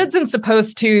the shoulds and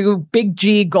supposed to big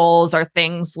G goals are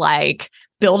things like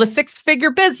build a 6-figure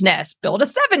business, build a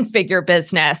 7-figure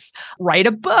business, write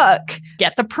a book,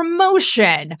 get the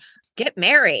promotion, get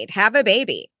married, have a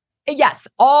baby. Yes,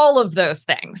 all of those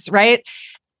things, right?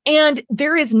 And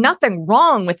there is nothing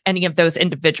wrong with any of those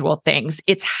individual things.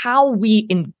 It's how we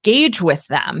engage with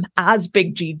them as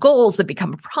big G goals that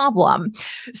become a problem.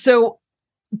 So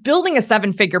building a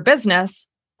 7-figure business,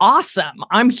 awesome.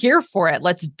 I'm here for it.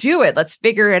 Let's do it. Let's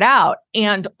figure it out.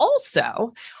 And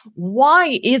also,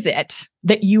 why is it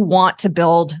that you want to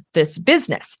build this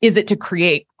business? Is it to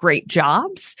create great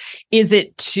jobs? Is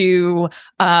it to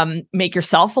make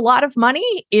yourself a lot of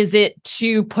money? Is it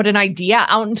to put an idea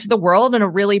out into the world in a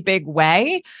really big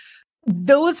way?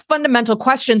 Those fundamental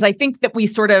questions, I think that we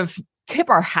sort of tip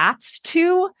our hats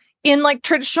to in like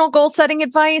traditional goal setting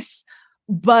advice,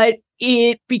 but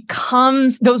it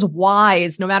becomes those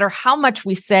whys, no matter how much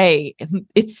we say,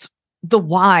 it's the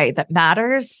why that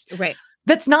matters. Right.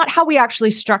 That's not how we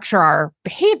actually structure our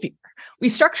behavior. We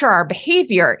structure our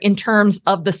behavior in terms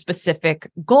of the specific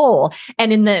goal.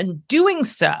 And in then doing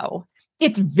so,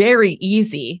 it's very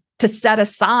easy to set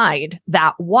aside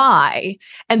that why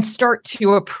and start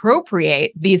to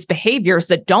appropriate these behaviors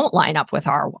that don't line up with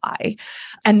our why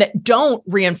and that don't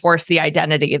reinforce the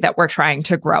identity that we're trying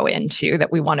to grow into,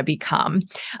 that we want to become.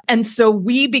 And so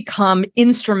we become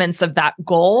instruments of that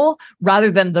goal rather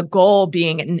than the goal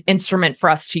being an instrument for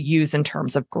us to use in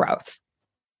terms of growth.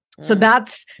 So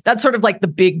that's sort of like the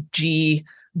big G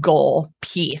goal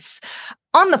piece.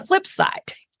 On the flip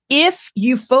side, if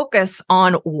you focus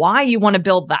on why you want to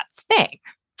build that thing.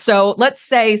 So let's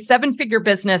say 7-figure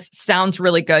business sounds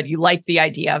really good. You like the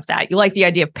idea of that. You like the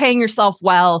idea of paying yourself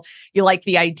well. You like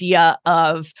the idea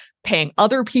of paying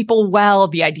other people well,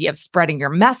 the idea of spreading your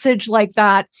message like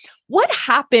that. What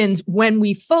happens when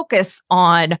we focus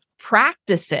on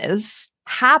practices,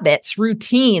 habits,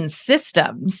 routines,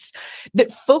 systems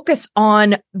that focus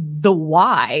on the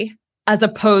why as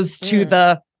opposed to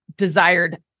the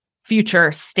desired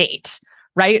future state,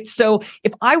 right? So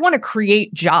if I want to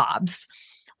create jobs,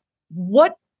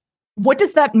 what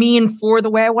does that mean for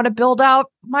the way I want to build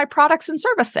out my products and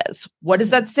services? What does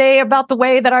that say about the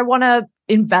way that I want to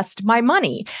invest my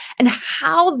money? And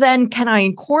how then can I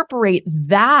incorporate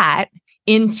that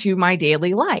into my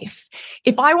daily life?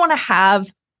 If I want to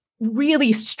have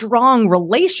really strong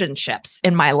relationships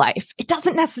in my life, it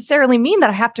doesn't necessarily mean that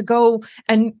I have to go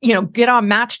and, get on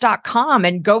match.com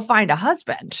and go find a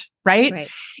husband, right?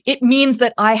 It means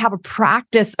that I have a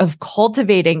practice of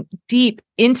cultivating deep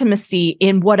intimacy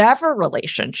in whatever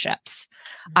relationships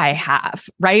I have,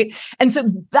 right? And so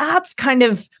that's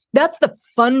the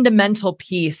fundamental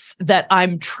piece that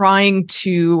I'm trying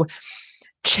to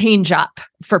change up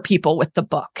for people with the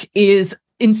book is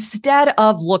instead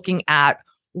of looking at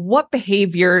what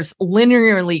behaviors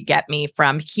linearly get me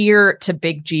from here to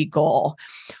big G goal,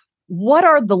 what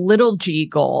are the little G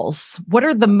goals? What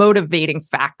are the motivating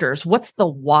factors? What's the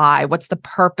why? What's the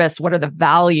purpose? What are the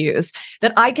values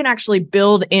that I can actually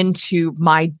build into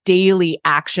my daily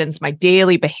actions, my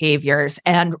daily behaviors,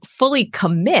 and fully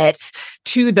commit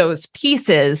to those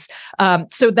pieces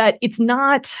so that it's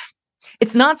not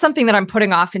something that I'm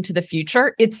putting off into the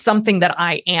future. It's something that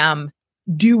I am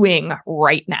doing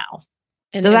right now.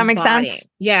 And does that make sense?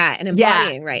 Yeah. And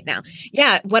embodying right now.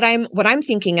 Yeah. What I'm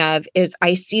thinking of is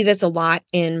I see this a lot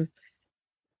in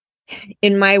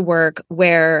my work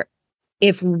where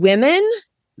if women,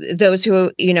 those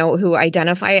who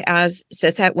identify as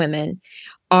cishet women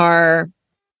are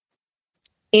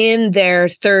in their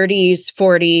 30s,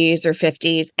 40s, or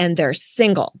 50s, and they're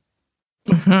single,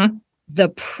 the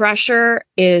pressure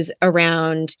is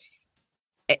around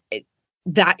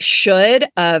that should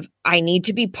of I need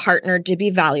to be partnered to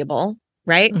be valuable,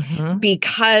 right?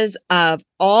 Because of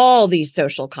all these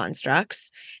social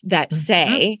constructs that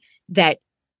say that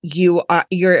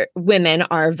your women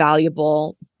are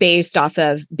valuable based off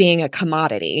of being a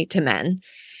commodity to men.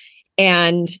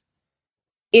 And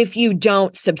if you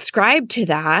don't subscribe to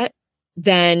that,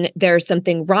 then there's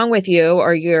something wrong with you,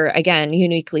 or you're, again,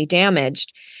 uniquely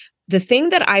damaged. The thing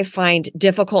that I find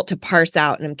difficult to parse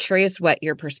out, and I'm curious what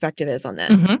your perspective is on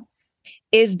this,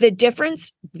 is the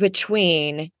difference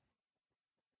between,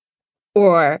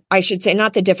 or I should say,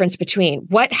 not the difference between,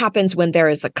 what happens when there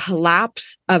is a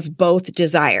collapse of both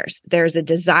desires. There's a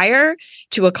desire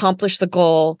to accomplish the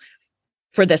goal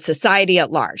for the society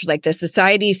at large. Like the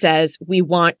society says, we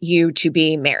want you to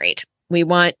be married. We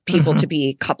want people to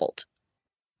be coupled.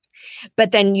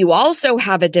 But then you also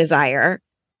have a desire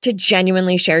to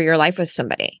genuinely share your life with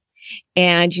somebody.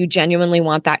 And you genuinely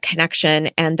want that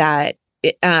connection and that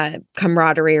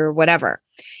camaraderie or whatever.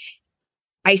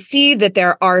 I see that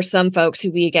there are some folks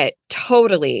who we get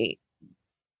totally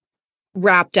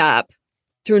wrapped up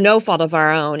through no fault of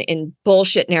our own in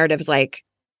bullshit narratives like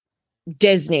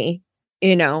Disney,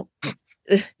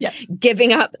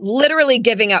 literally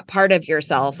giving up part of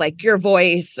yourself, like your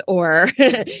voice or,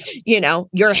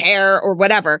 your hair or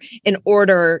whatever, in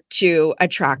order to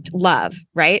attract love.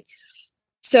 Right.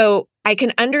 So I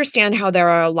can understand how there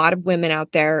are a lot of women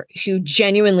out there who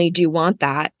genuinely do want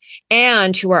that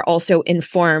and who are also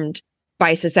informed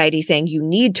by society saying you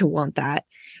need to want that.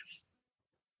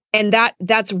 And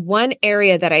that's one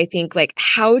area that I think, like,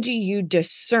 how do you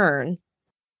discern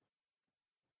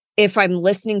if I'm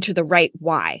listening to the right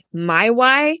why, my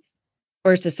why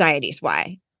or society's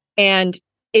why? And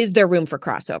is there room for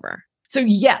crossover? So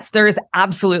yes, there is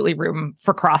absolutely room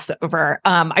for crossover.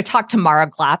 I talked to Mara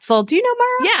Glatzel. Do you know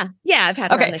Mara? Yeah, I've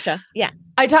had her on the show. Yeah.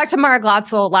 I talked to Mara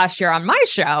Glatzel last year on my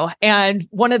show. And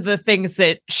one of the things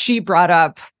that she brought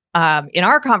up in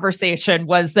our conversation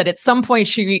was that at some point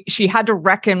she had to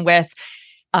reckon with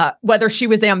whether she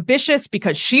was ambitious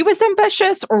because she was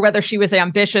ambitious or whether she was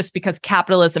ambitious because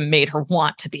capitalism made her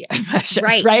want to be ambitious.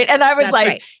 Right. And I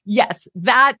was yes,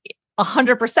 that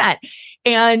 100%.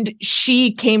 And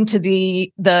she came to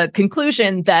the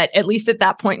conclusion that, at least at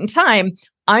that point in time,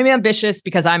 I'm ambitious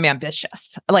because I'm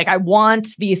ambitious. Like, I want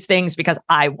these things because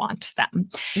I want them.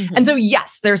 Mm-hmm. And so,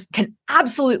 yes, can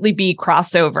absolutely be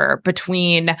crossover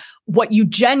between what you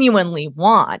genuinely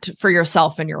want for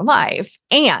yourself and your life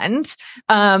and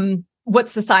what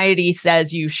society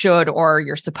says you should or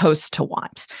you're supposed to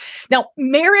want. Now,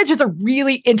 marriage is a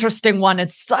really interesting one.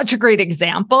 It's such a great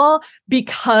example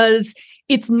because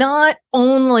it's not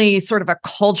only sort of a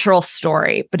cultural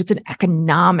story, but it's an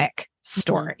economic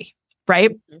story, right?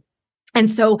 Mm-hmm.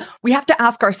 And so we have to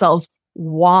ask ourselves,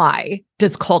 why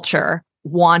does culture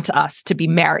want us to be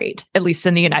married, at least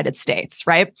in the United States,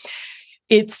 right?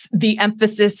 It's the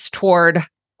emphasis toward,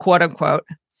 quote unquote,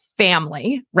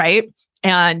 family, right?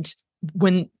 And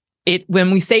when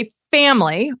we say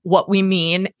family, what we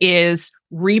mean is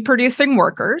reproducing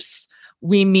workers.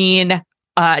 We mean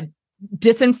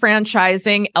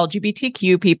disenfranchising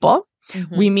LGBTQ people.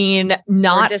 Mm-hmm. We mean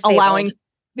not allowing,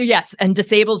 and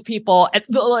disabled people.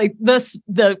 Like this,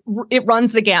 it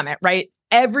runs the gamut, right?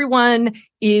 Everyone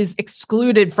is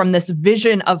excluded from this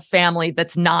vision of family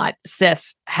that's not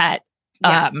cis het.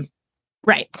 Yes.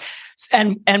 Right.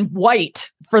 And white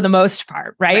for the most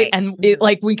part. Right. And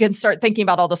we can start thinking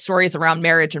about all the stories around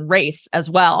marriage and race as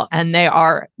well. And they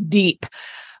are deep.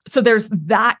 So there's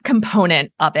that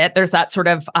component of it. There's that sort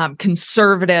of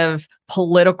conservative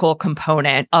political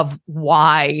component of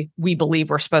why we believe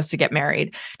we're supposed to get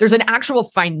married. There's an actual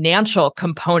financial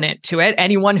component to it.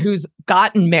 Anyone who's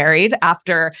gotten married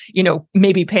after,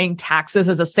 maybe paying taxes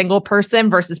as a single person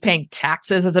versus paying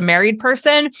taxes as a married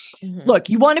person. Mm-hmm. Look,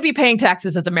 you want to be paying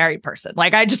taxes as a married person.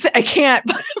 Like, I can't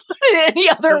put it any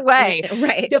other way.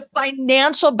 Right. The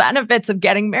financial benefits of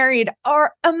getting married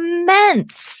are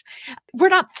immense. We're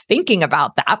not thinking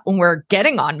about that when we're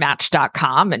getting on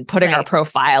Match.com and putting our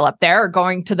profile up there, or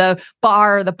going to the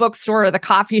bar, the bookstore, or the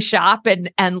coffee shop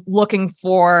and looking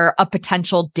for a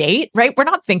potential date, right? We're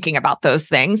not thinking about those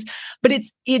things, but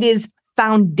it is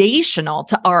foundational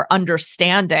to our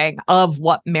understanding of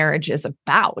what marriage is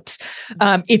about.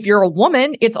 If you're a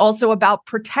woman, it's also about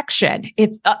protection.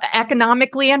 It's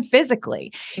economically and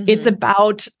physically. Mm-hmm. It's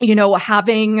about,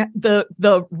 having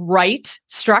the right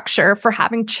structure for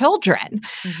having children.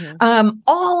 Mm-hmm.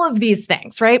 All of these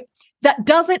things, right? That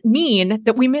doesn't mean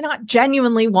that we may not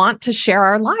genuinely want to share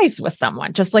our lives with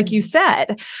someone, just like you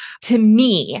said. To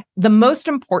me, the most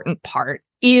important part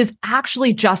is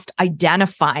actually just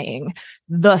identifying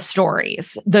the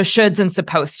stories, the shoulds and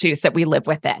supposed tos that we live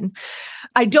within.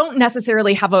 I don't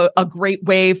necessarily have a great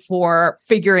way for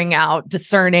figuring out,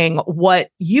 discerning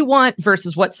what you want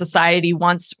versus what society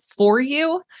wants for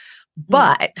you.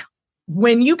 But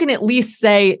when you can at least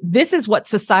say, this is what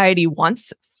society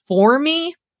wants for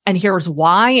me, and here's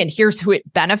why, and here's who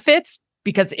it benefits,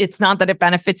 because it's not that it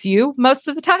benefits you most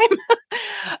of the time,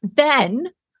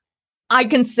 then I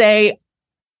can say,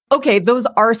 okay, those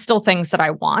are still things that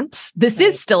I want. This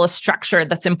is still a structure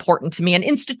that's important to me, an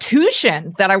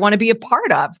institution that I want to be a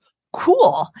part of.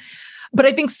 Cool. But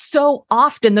I think so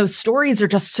often those stories are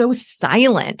just so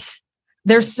silent.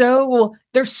 They're so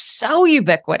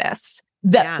ubiquitous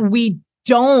that we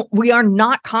are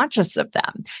not conscious of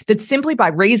them. That simply by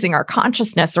raising our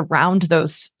consciousness around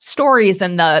those stories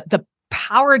and the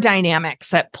power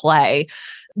dynamics at play,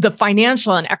 the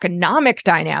financial and economic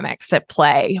dynamics at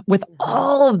play with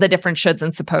all of the different shoulds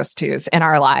and supposed tos in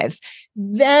our lives,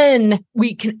 then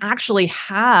we can actually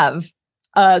have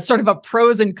sort of a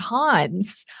pros and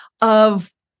cons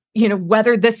of,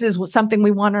 whether this is something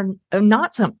we want or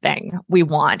not something we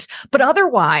want. But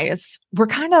otherwise, we're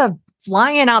kind of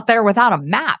flying out there without a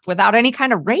map, without any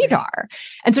kind of radar.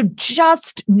 And so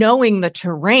just knowing the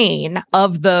terrain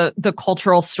of the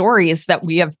cultural stories that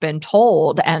we have been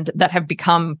told and that have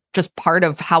become just part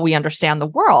of how we understand the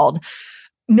world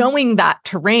knowing that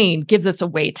terrain gives us a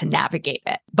way to navigate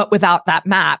it. But without that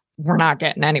map, we're not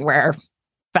getting anywhere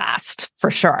fast,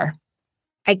 for sure.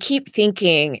 I keep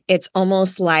thinking it's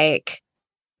almost like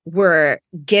we're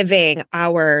giving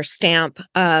our stamp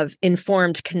of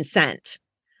informed consent.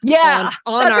 Yeah,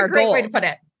 on that's our a great goals, way to put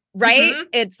it. right? Mhm.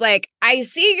 It's like, I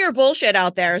see your bullshit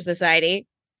out there, society,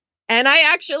 and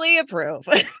I actually approve.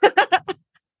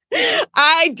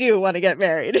 I do want to get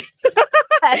married.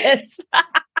 Yes.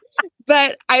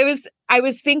 But I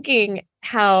was thinking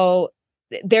how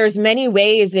there's many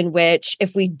ways in which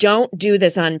if we don't do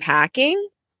this unpacking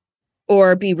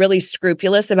or be really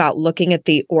scrupulous about looking at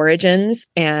the origins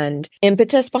and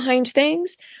impetus behind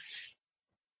things,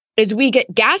 is we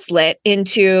get gaslit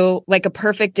into, like, a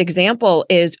perfect example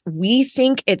is we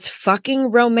think it's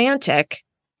fucking romantic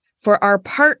for our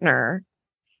partner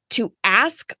to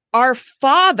ask our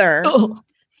father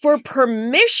for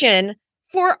permission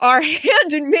for our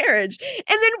hand in marriage.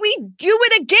 And then we do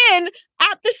it again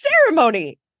at the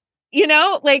ceremony. You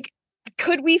know, like,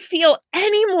 could we feel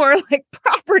any more like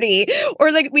property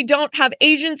or like we don't have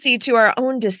agency to our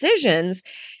own decisions?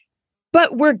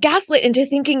 But we're gaslit into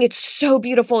thinking it's so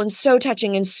beautiful and so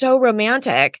touching and so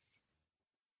romantic.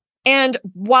 And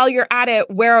while you're at it,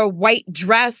 wear a white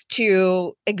dress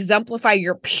to exemplify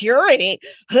your purity.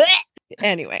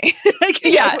 Anyway,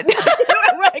 Yeah.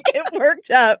 I get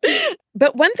worked up.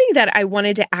 But one thing that I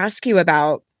wanted to ask you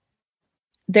about,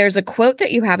 there's a quote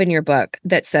that you have in your book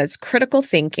that says, critical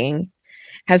thinking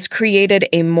has created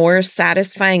a more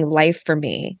satisfying life for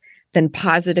me than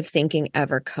positive thinking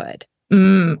ever could.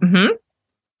 Mm-hmm.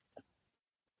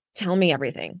 Tell me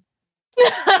everything.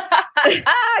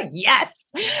 Yes.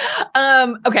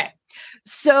 Okay.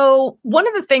 So one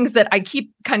of the things that I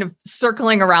keep kind of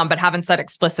circling around, but haven't said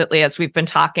explicitly as we've been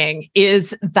talking,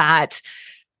 is that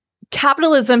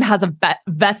capitalism has a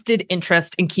vested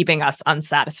interest in keeping us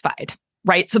unsatisfied,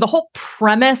 right? So the whole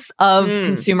premise of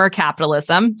consumer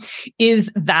capitalism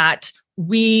is that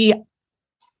we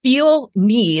feel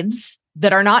needs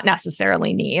that are not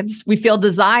necessarily needs. We feel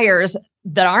desires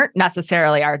that aren't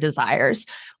necessarily our desires.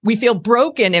 We feel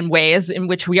broken in ways in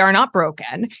which we are not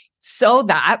broken, so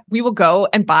that we will go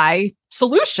and buy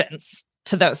solutions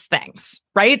to those things,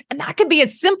 right? And that could be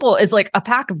as simple as like a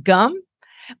pack of gum,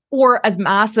 or as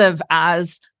massive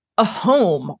as a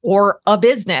home or a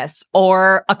business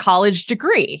or a college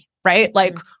degree, right?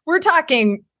 Like we're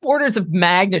talking orders of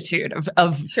magnitude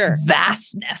of Sure.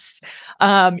 vastness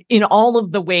in all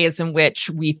of the ways in which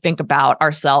we think about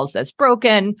ourselves as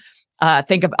broken,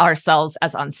 think of ourselves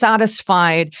as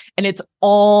unsatisfied, and it's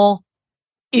all,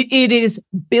 it is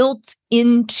built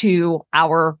into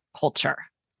our culture.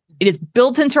 It is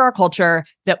built into our culture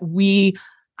that we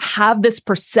have this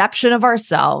perception of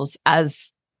ourselves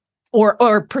as,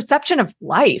 or perception of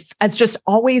life as just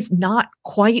always not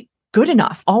quite good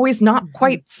enough, always not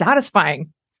quite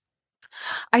satisfying.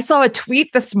 I saw a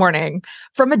tweet this morning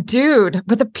from a dude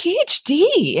with a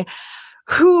PhD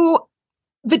who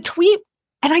the tweet,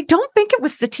 and I don't think it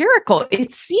was satirical,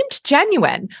 it seemed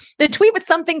genuine. The tweet was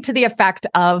something to the effect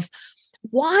of,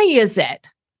 why is it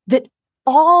that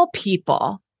all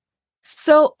people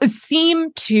so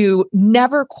seem to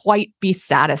never quite be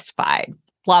satisfied?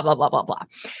 Blah, blah, blah, blah, blah.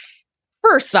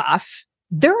 First off,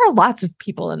 there are lots of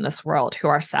people in this world who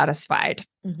are satisfied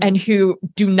and who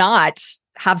do not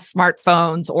have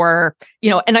smartphones or,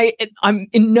 and I'm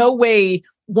in no way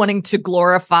wanting to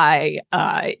glorify,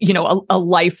 a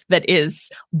life that is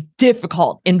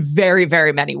difficult in very,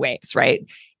 very many ways, right?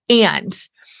 And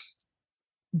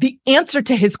the answer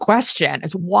to his question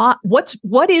is what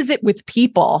is it with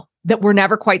people that we're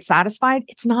never quite satisfied?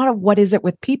 It's not a what is it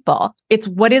with people. It's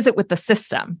what is it with the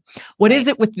system? What is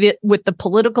it with the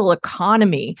political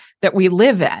economy that we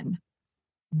live in?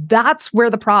 That's where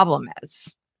the problem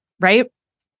is, right?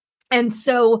 And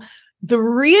so the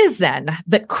reason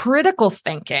that critical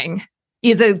thinking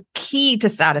is a key to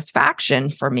satisfaction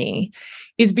for me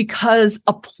is because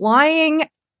applying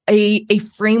a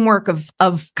framework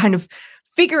of kind of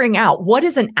figuring out what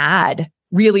is an ad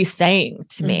really saying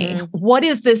to me? What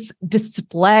is this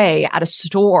display at a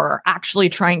store actually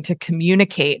trying to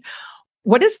communicate?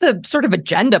 What is the sort of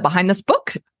agenda behind this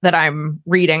book that I'm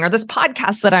reading, or this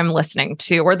podcast that I'm listening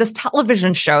to, or this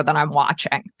television show that I'm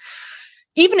watching?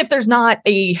 Even if there's not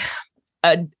a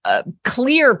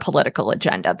clear political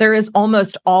agenda, there is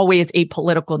almost always a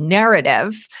political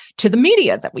narrative to the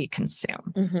media that we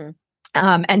consume,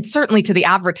 and certainly to the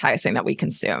advertising that we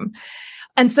consume.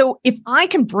 And so if I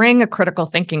can bring a critical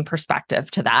thinking perspective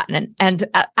to that and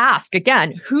ask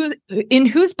again, in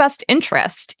whose best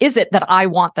interest is it that I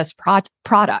want this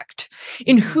product?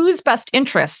 In whose best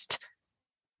interest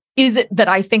is it that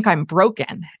I think I'm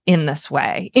broken in this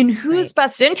way? In whose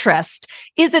best interest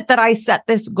is it that I set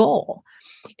this goal?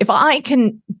 If I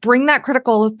can bring that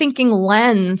critical thinking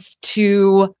lens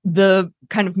to the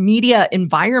kind of media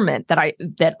environment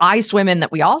that I swim in,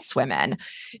 that we all swim in,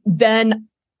 then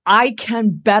I can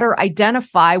better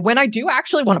identify when I do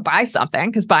actually want to buy something,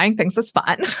 because buying things is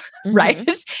fun, right?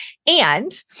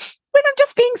 And when I'm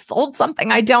just being sold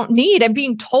something I don't need and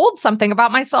being told something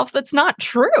about myself that's not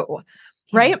true,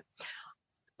 right?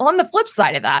 On the flip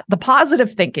side of that, the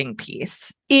positive thinking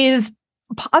piece is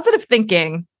positive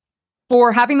thinking,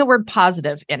 for having the word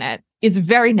positive in it, is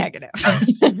very negative.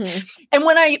 And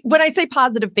when I say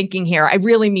positive thinking here, I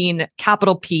really mean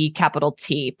capital P, capital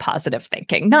T, positive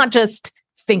thinking, not just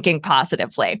thinking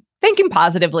positively. Thinking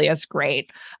positively is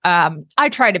great. I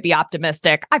try to be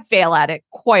optimistic. I fail at it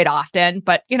quite often,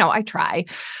 but I try.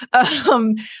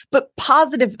 But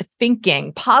positive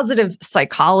thinking, positive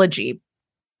psychology,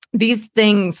 these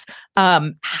things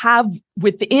have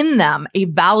within them a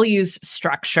values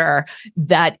structure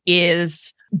that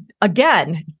is,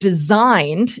 again,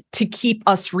 designed to keep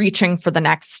us reaching for the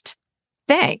next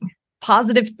thing.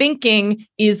 Positive thinking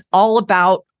is all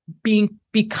about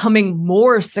becoming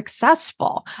more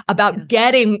successful, about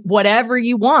getting whatever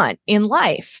you want in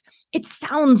life. It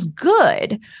sounds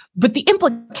good, but the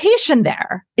implication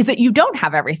there is that you don't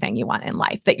have everything you want in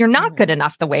life, that you're not good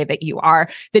enough the way that you are,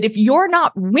 that if you're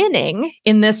not winning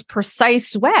in this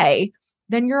precise way,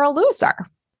 then you're a loser.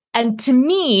 And to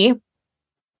me,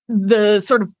 the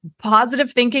sort of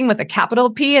positive thinking with a capital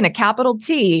P and a capital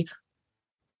T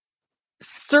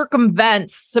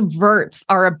subverts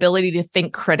our ability to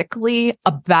think critically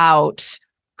about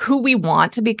who we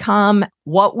want to become,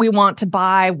 what we want to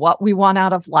buy, what we want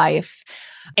out of life,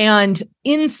 and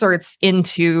inserts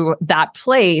into that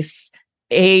place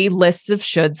a list of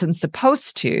shoulds and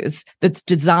supposed tos that's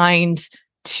designed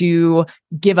to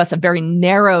give us a very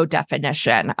narrow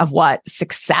definition of what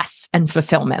success and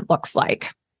fulfillment looks like.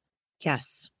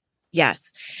 Yes.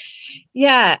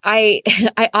 Yeah. I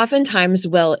oftentimes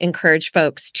will encourage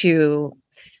folks to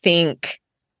think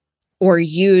or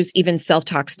use even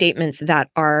self-talk statements that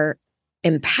are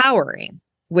empowering,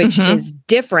 which is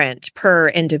different per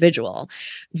individual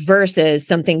versus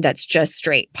something that's just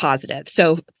straight positive.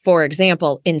 So, for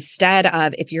example, instead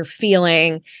of, if you're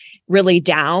feeling really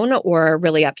down or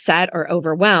really upset or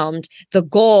overwhelmed, the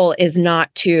goal is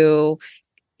not to,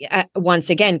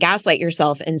 once again, gaslight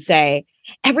yourself and say,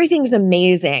 everything's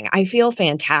amazing. I feel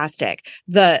fantastic.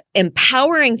 The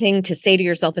empowering thing to say to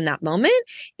yourself in that moment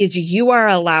is you are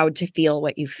allowed to feel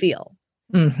what you feel,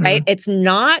 right? It's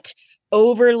not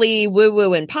overly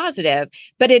woo-woo and positive,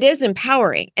 but it is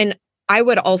empowering. And I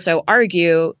would also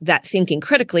argue that thinking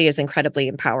critically is incredibly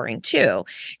empowering too,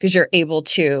 because you're able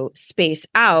to space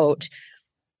out,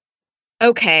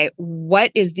 okay,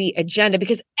 what is the agenda?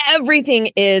 Because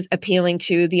everything is appealing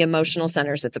to the emotional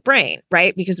centers of the brain,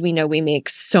 right? Because we know we make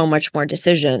so much more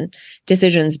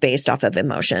decisions based off of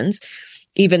emotions,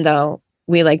 even though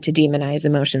we like to demonize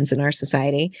emotions in our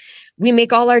society. We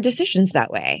make all our decisions that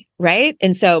way, right?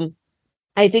 And so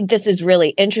I think this is really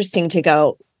interesting to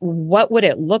go, what would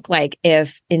it look like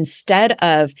if instead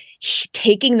of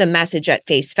taking the message at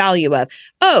face value of,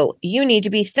 oh, you need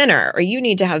to be thinner, or you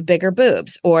need to have bigger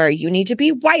boobs, or you need to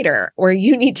be whiter, or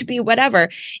you need to be whatever,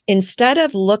 instead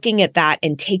of looking at that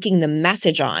and taking the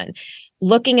message on,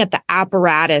 looking at the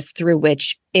apparatus through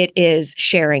which it is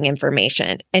sharing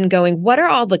information and going, what are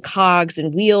all the cogs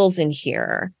and wheels in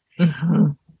here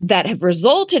that have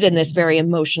resulted in this very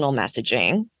emotional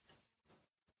messaging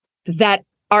that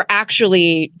are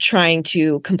actually trying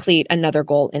to complete another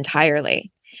goal entirely?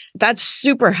 That's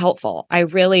super helpful. I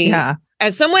really,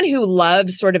 as someone who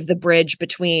loves sort of the bridge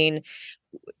between,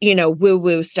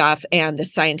 woo-woo stuff and the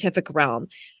scientific realm,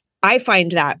 I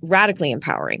find that radically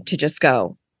empowering to just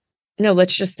go, no,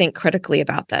 let's just think critically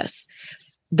about this.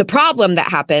 The problem that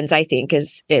happens, I think,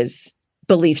 is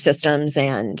belief systems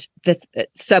and the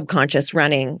subconscious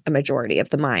running a majority of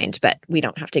the mind, but we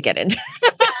don't have to get into that.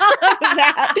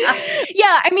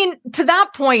 Yeah, I mean, to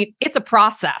that point, it's a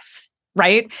process,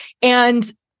 right?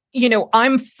 And,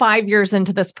 I'm 5 years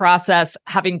into this process,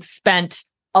 having spent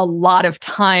a lot of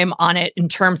time on it in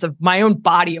terms of my own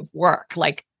body of work,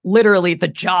 like literally the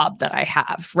job that I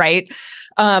have, right?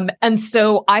 And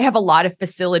so I have a lot of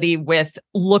facility with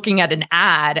looking at an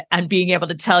ad and being able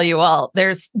to tell you, well,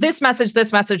 there's this message,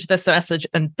 this message, this message,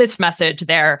 and this message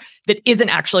there that isn't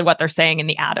actually what they're saying in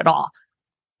the ad at all.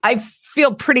 I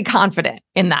feel pretty confident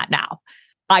in that now.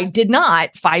 I did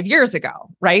not 5 years ago,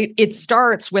 right? It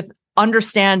starts with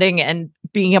understanding and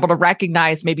being able to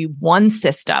recognize maybe one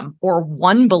system or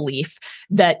one belief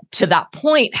that to that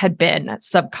point had been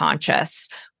subconscious,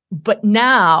 but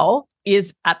now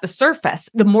is at the surface.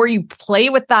 The more you play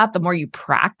with that, the more you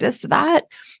practice that,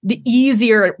 the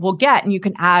easier it will get. And you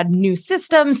can add new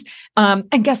systems.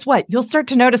 And guess what? You'll start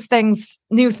to notice things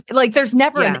new. Like there's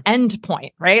never an end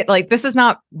point, right? Like this is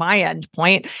not my end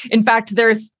point. In fact,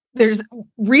 there's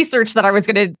research that I was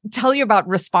going to tell you about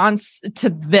response to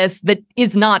this that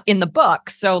is not in the book.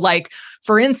 So like,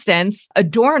 for instance,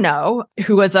 Adorno,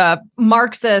 who was a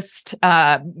Marxist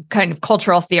kind of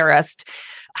cultural theorist,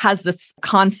 has this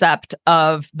concept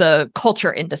of the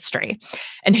culture industry.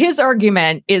 And his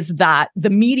argument is that the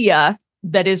media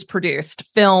that is produced,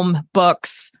 film,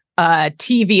 books,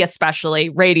 TV especially,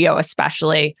 radio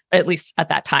especially, at least at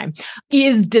that time,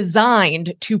 is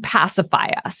designed to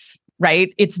pacify us,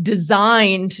 right? It's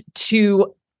designed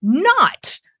to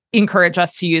not encourage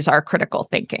us to use our critical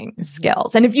thinking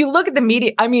skills. And if you look at the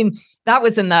media, I mean, that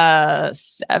was in the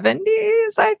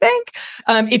 70s, I think.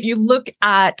 If you look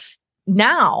at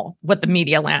now what the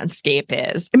media landscape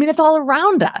is, I mean, it's all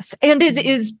around us. And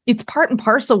it's part and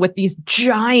parcel with these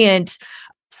giant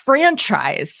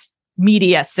franchise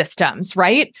media systems,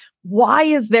 right? Why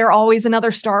is there always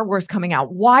another Star Wars coming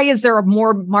out? Why is there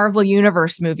more Marvel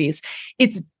Universe movies?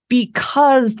 It's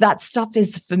because that stuff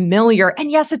is familiar. And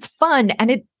yes, it's fun.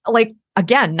 And it, like,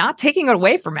 again, not taking it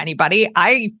away from anybody.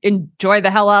 I enjoy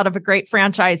the hell out of a great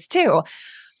franchise too.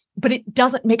 But it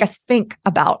doesn't make us think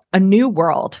about a new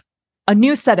world, a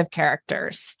new set of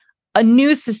characters, a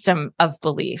new system of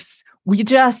beliefs. We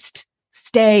just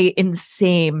stay in the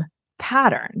same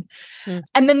pattern.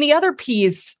 And then the other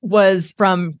piece was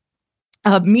from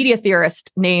a media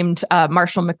theorist named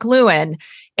Marshall McLuhan.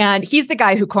 And he's the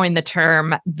guy who coined the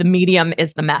term, the medium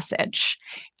is the message.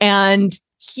 And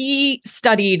he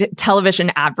studied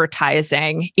television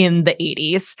advertising in the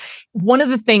 80s. One of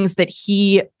the things that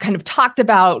he kind of talked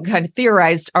about, kind of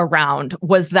theorized around,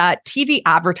 was that TV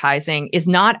advertising is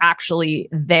not actually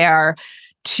there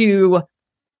to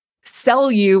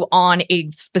sell you on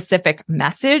a specific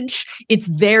message. It's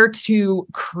there to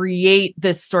create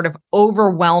this sort of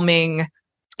overwhelming,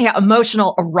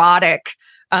 emotional, erotic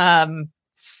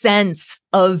sense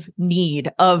of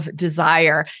need, of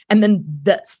desire. And then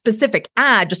the specific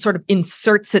ad just sort of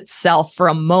inserts itself for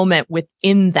a moment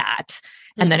within that.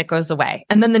 And then it goes away.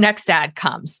 And then the next ad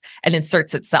comes and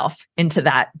inserts itself into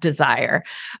that desire.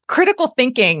 Critical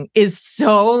thinking is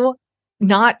so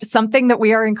not something that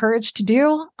we are encouraged to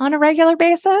do on a regular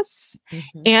basis.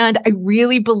 And I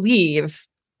really believe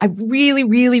that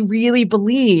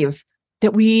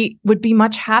we would be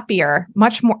much happier,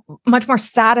 much more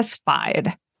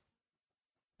satisfied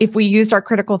if we used our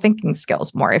critical thinking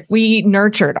skills more, if we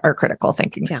nurtured our critical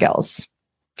thinking skills.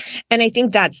 And I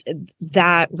think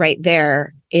that right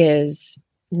there is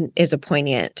a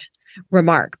poignant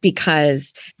remark,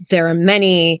 because there are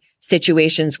many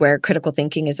situations where critical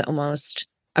thinking is almost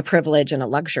a privilege and a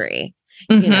luxury,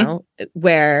 you know,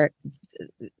 where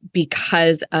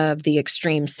because of the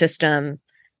extreme system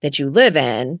that you live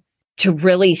in, to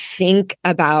really think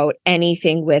about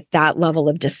anything with that level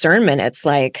of discernment, it's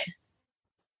like,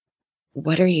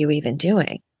 what are you even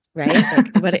doing? Right?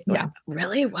 Like,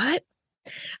 really? What?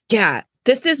 Yeah.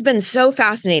 This has been so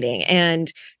fascinating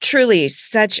and truly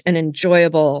such an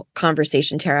enjoyable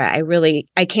conversation, Tara.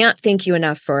 I can't thank you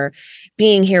enough for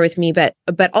being here with me, but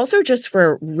also just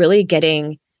for really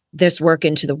getting this work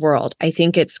into the world. I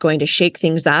think it's going to shake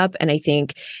things up, and I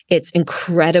think it's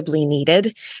incredibly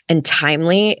needed and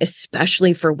timely,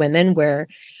 especially for women, where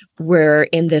we're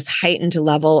in this heightened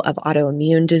level of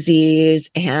autoimmune disease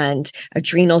and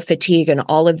adrenal fatigue and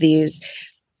all of these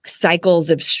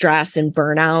cycles of stress and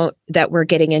burnout that we're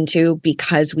getting into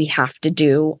because we have to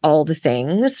do all the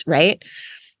things, right?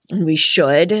 And we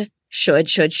should.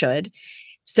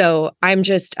 So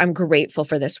I'm grateful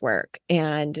for this work.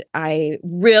 And I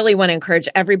really want to encourage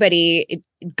everybody,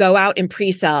 go out and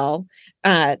pre-sell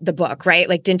the book, right?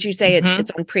 Like, didn't you say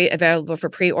it's on available for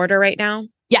pre-order right now?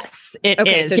 Yes, it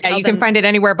is. So yeah, you can find it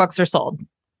anywhere books are sold.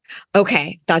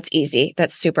 Okay, that's easy.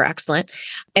 That's super excellent.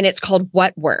 And it's called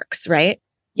What Works, right?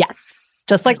 Yes,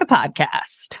 just like the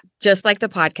podcast. Just like the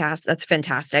podcast. That's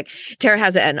fantastic. Tara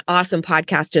has an awesome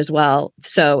podcast as well.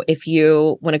 So if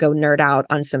you want to go nerd out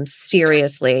on some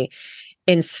seriously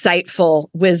insightful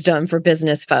wisdom for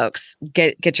business folks,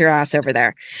 get your ass over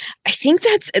there. I think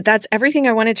that's everything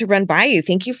I wanted to run by you.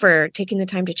 Thank you for taking the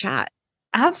time to chat.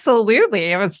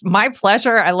 Absolutely. It was my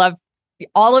pleasure. I love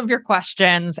all of your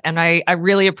questions, and I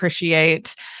really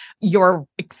appreciate your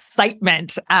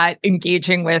excitement at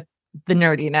engaging with the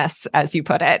nerdiness, as you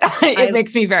put it. It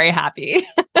makes me very happy.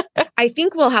 I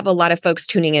think we'll have a lot of folks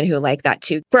tuning in who like that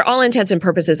too. For all intents and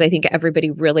purposes, I think everybody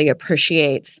really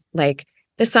appreciates like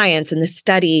the science and the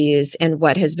studies and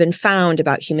what has been found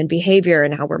about human behavior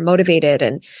and how we're motivated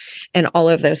and all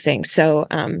of those things. So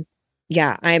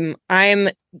yeah, I'm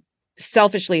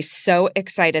selfishly so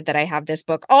excited that I have this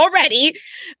book already,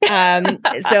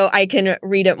 so I can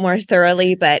read it more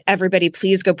thoroughly. But everybody,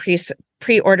 please go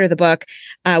pre-order the book.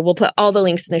 We'll put all the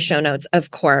links in the show notes, of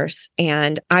course.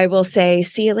 And I will say,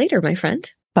 see you later, my friend.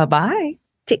 Bye-bye.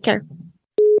 Take care.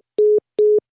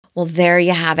 Well, there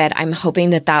you have it. I'm hoping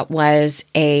that that was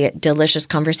a delicious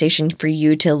conversation for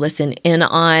you to listen in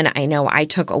on. I know I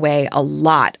took away a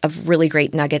lot of really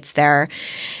great nuggets there,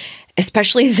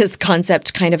 especially this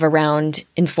concept kind of around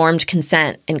informed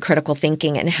consent and critical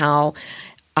thinking and how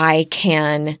I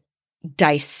can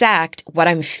dissect what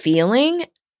I'm feeling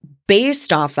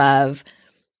based off of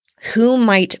who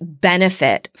might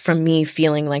benefit from me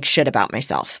feeling like shit about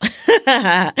myself.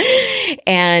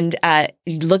 And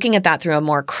looking at that through a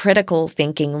more critical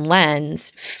thinking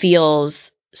lens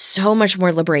feels so much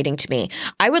more liberating to me.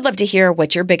 I would love to hear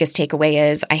what your biggest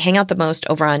takeaway is. I hang out the most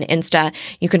over on Insta.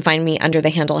 You can find me under the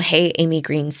handle, Hey Amy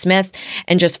Green Smith,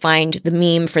 and just find the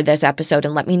meme for this episode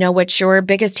and let me know what your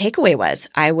biggest takeaway was.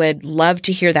 I would love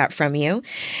to hear that from you.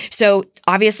 So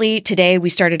obviously today we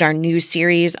started our new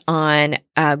series on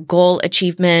goal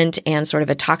achievement and sort of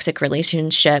a toxic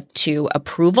relationship to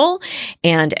approval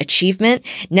and achievement.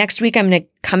 Next week, I'm going to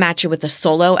come at you with a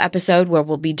solo episode where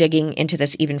we'll be digging into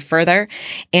this even further.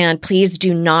 And please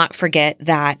do not forget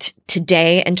that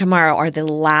today and tomorrow are the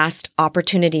last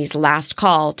opportunities, last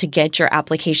call to get your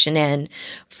application in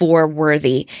for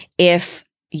Worthy if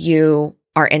you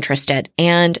are interested.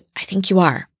 And I think you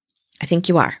are. I think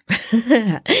you are.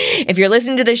 If you're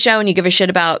listening to this show and you give a shit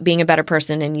about being a better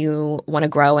person and you want to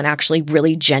grow and actually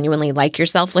really genuinely like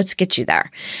yourself, let's get you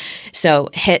there. So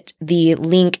hit the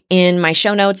link in my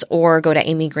show notes or go to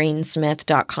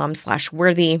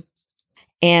amygreensmith.com/worthy.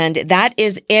 And that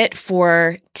is it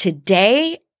for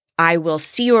today. I will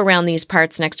see you around these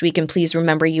parts next week. And please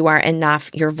remember, you are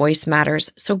enough. Your voice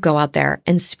matters. So go out there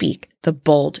and speak the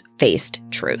bold-faced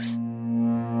truth.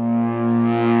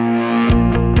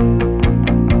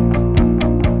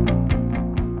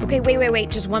 Okay, wait.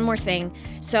 Just one more thing.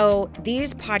 So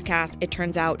these podcasts, it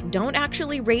turns out, don't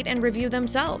actually rate and review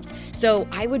themselves. So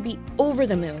I would be over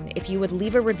the moon if you would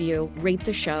leave a review, rate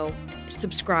the show,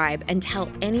 subscribe, and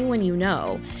tell anyone you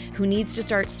know who needs to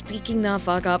start speaking the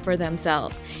fuck up for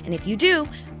themselves. And if you do,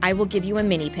 I will give you a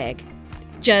mini pig.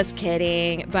 Just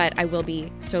kidding, but I will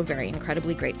be so very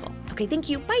incredibly grateful. Okay, thank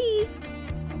you. Bye.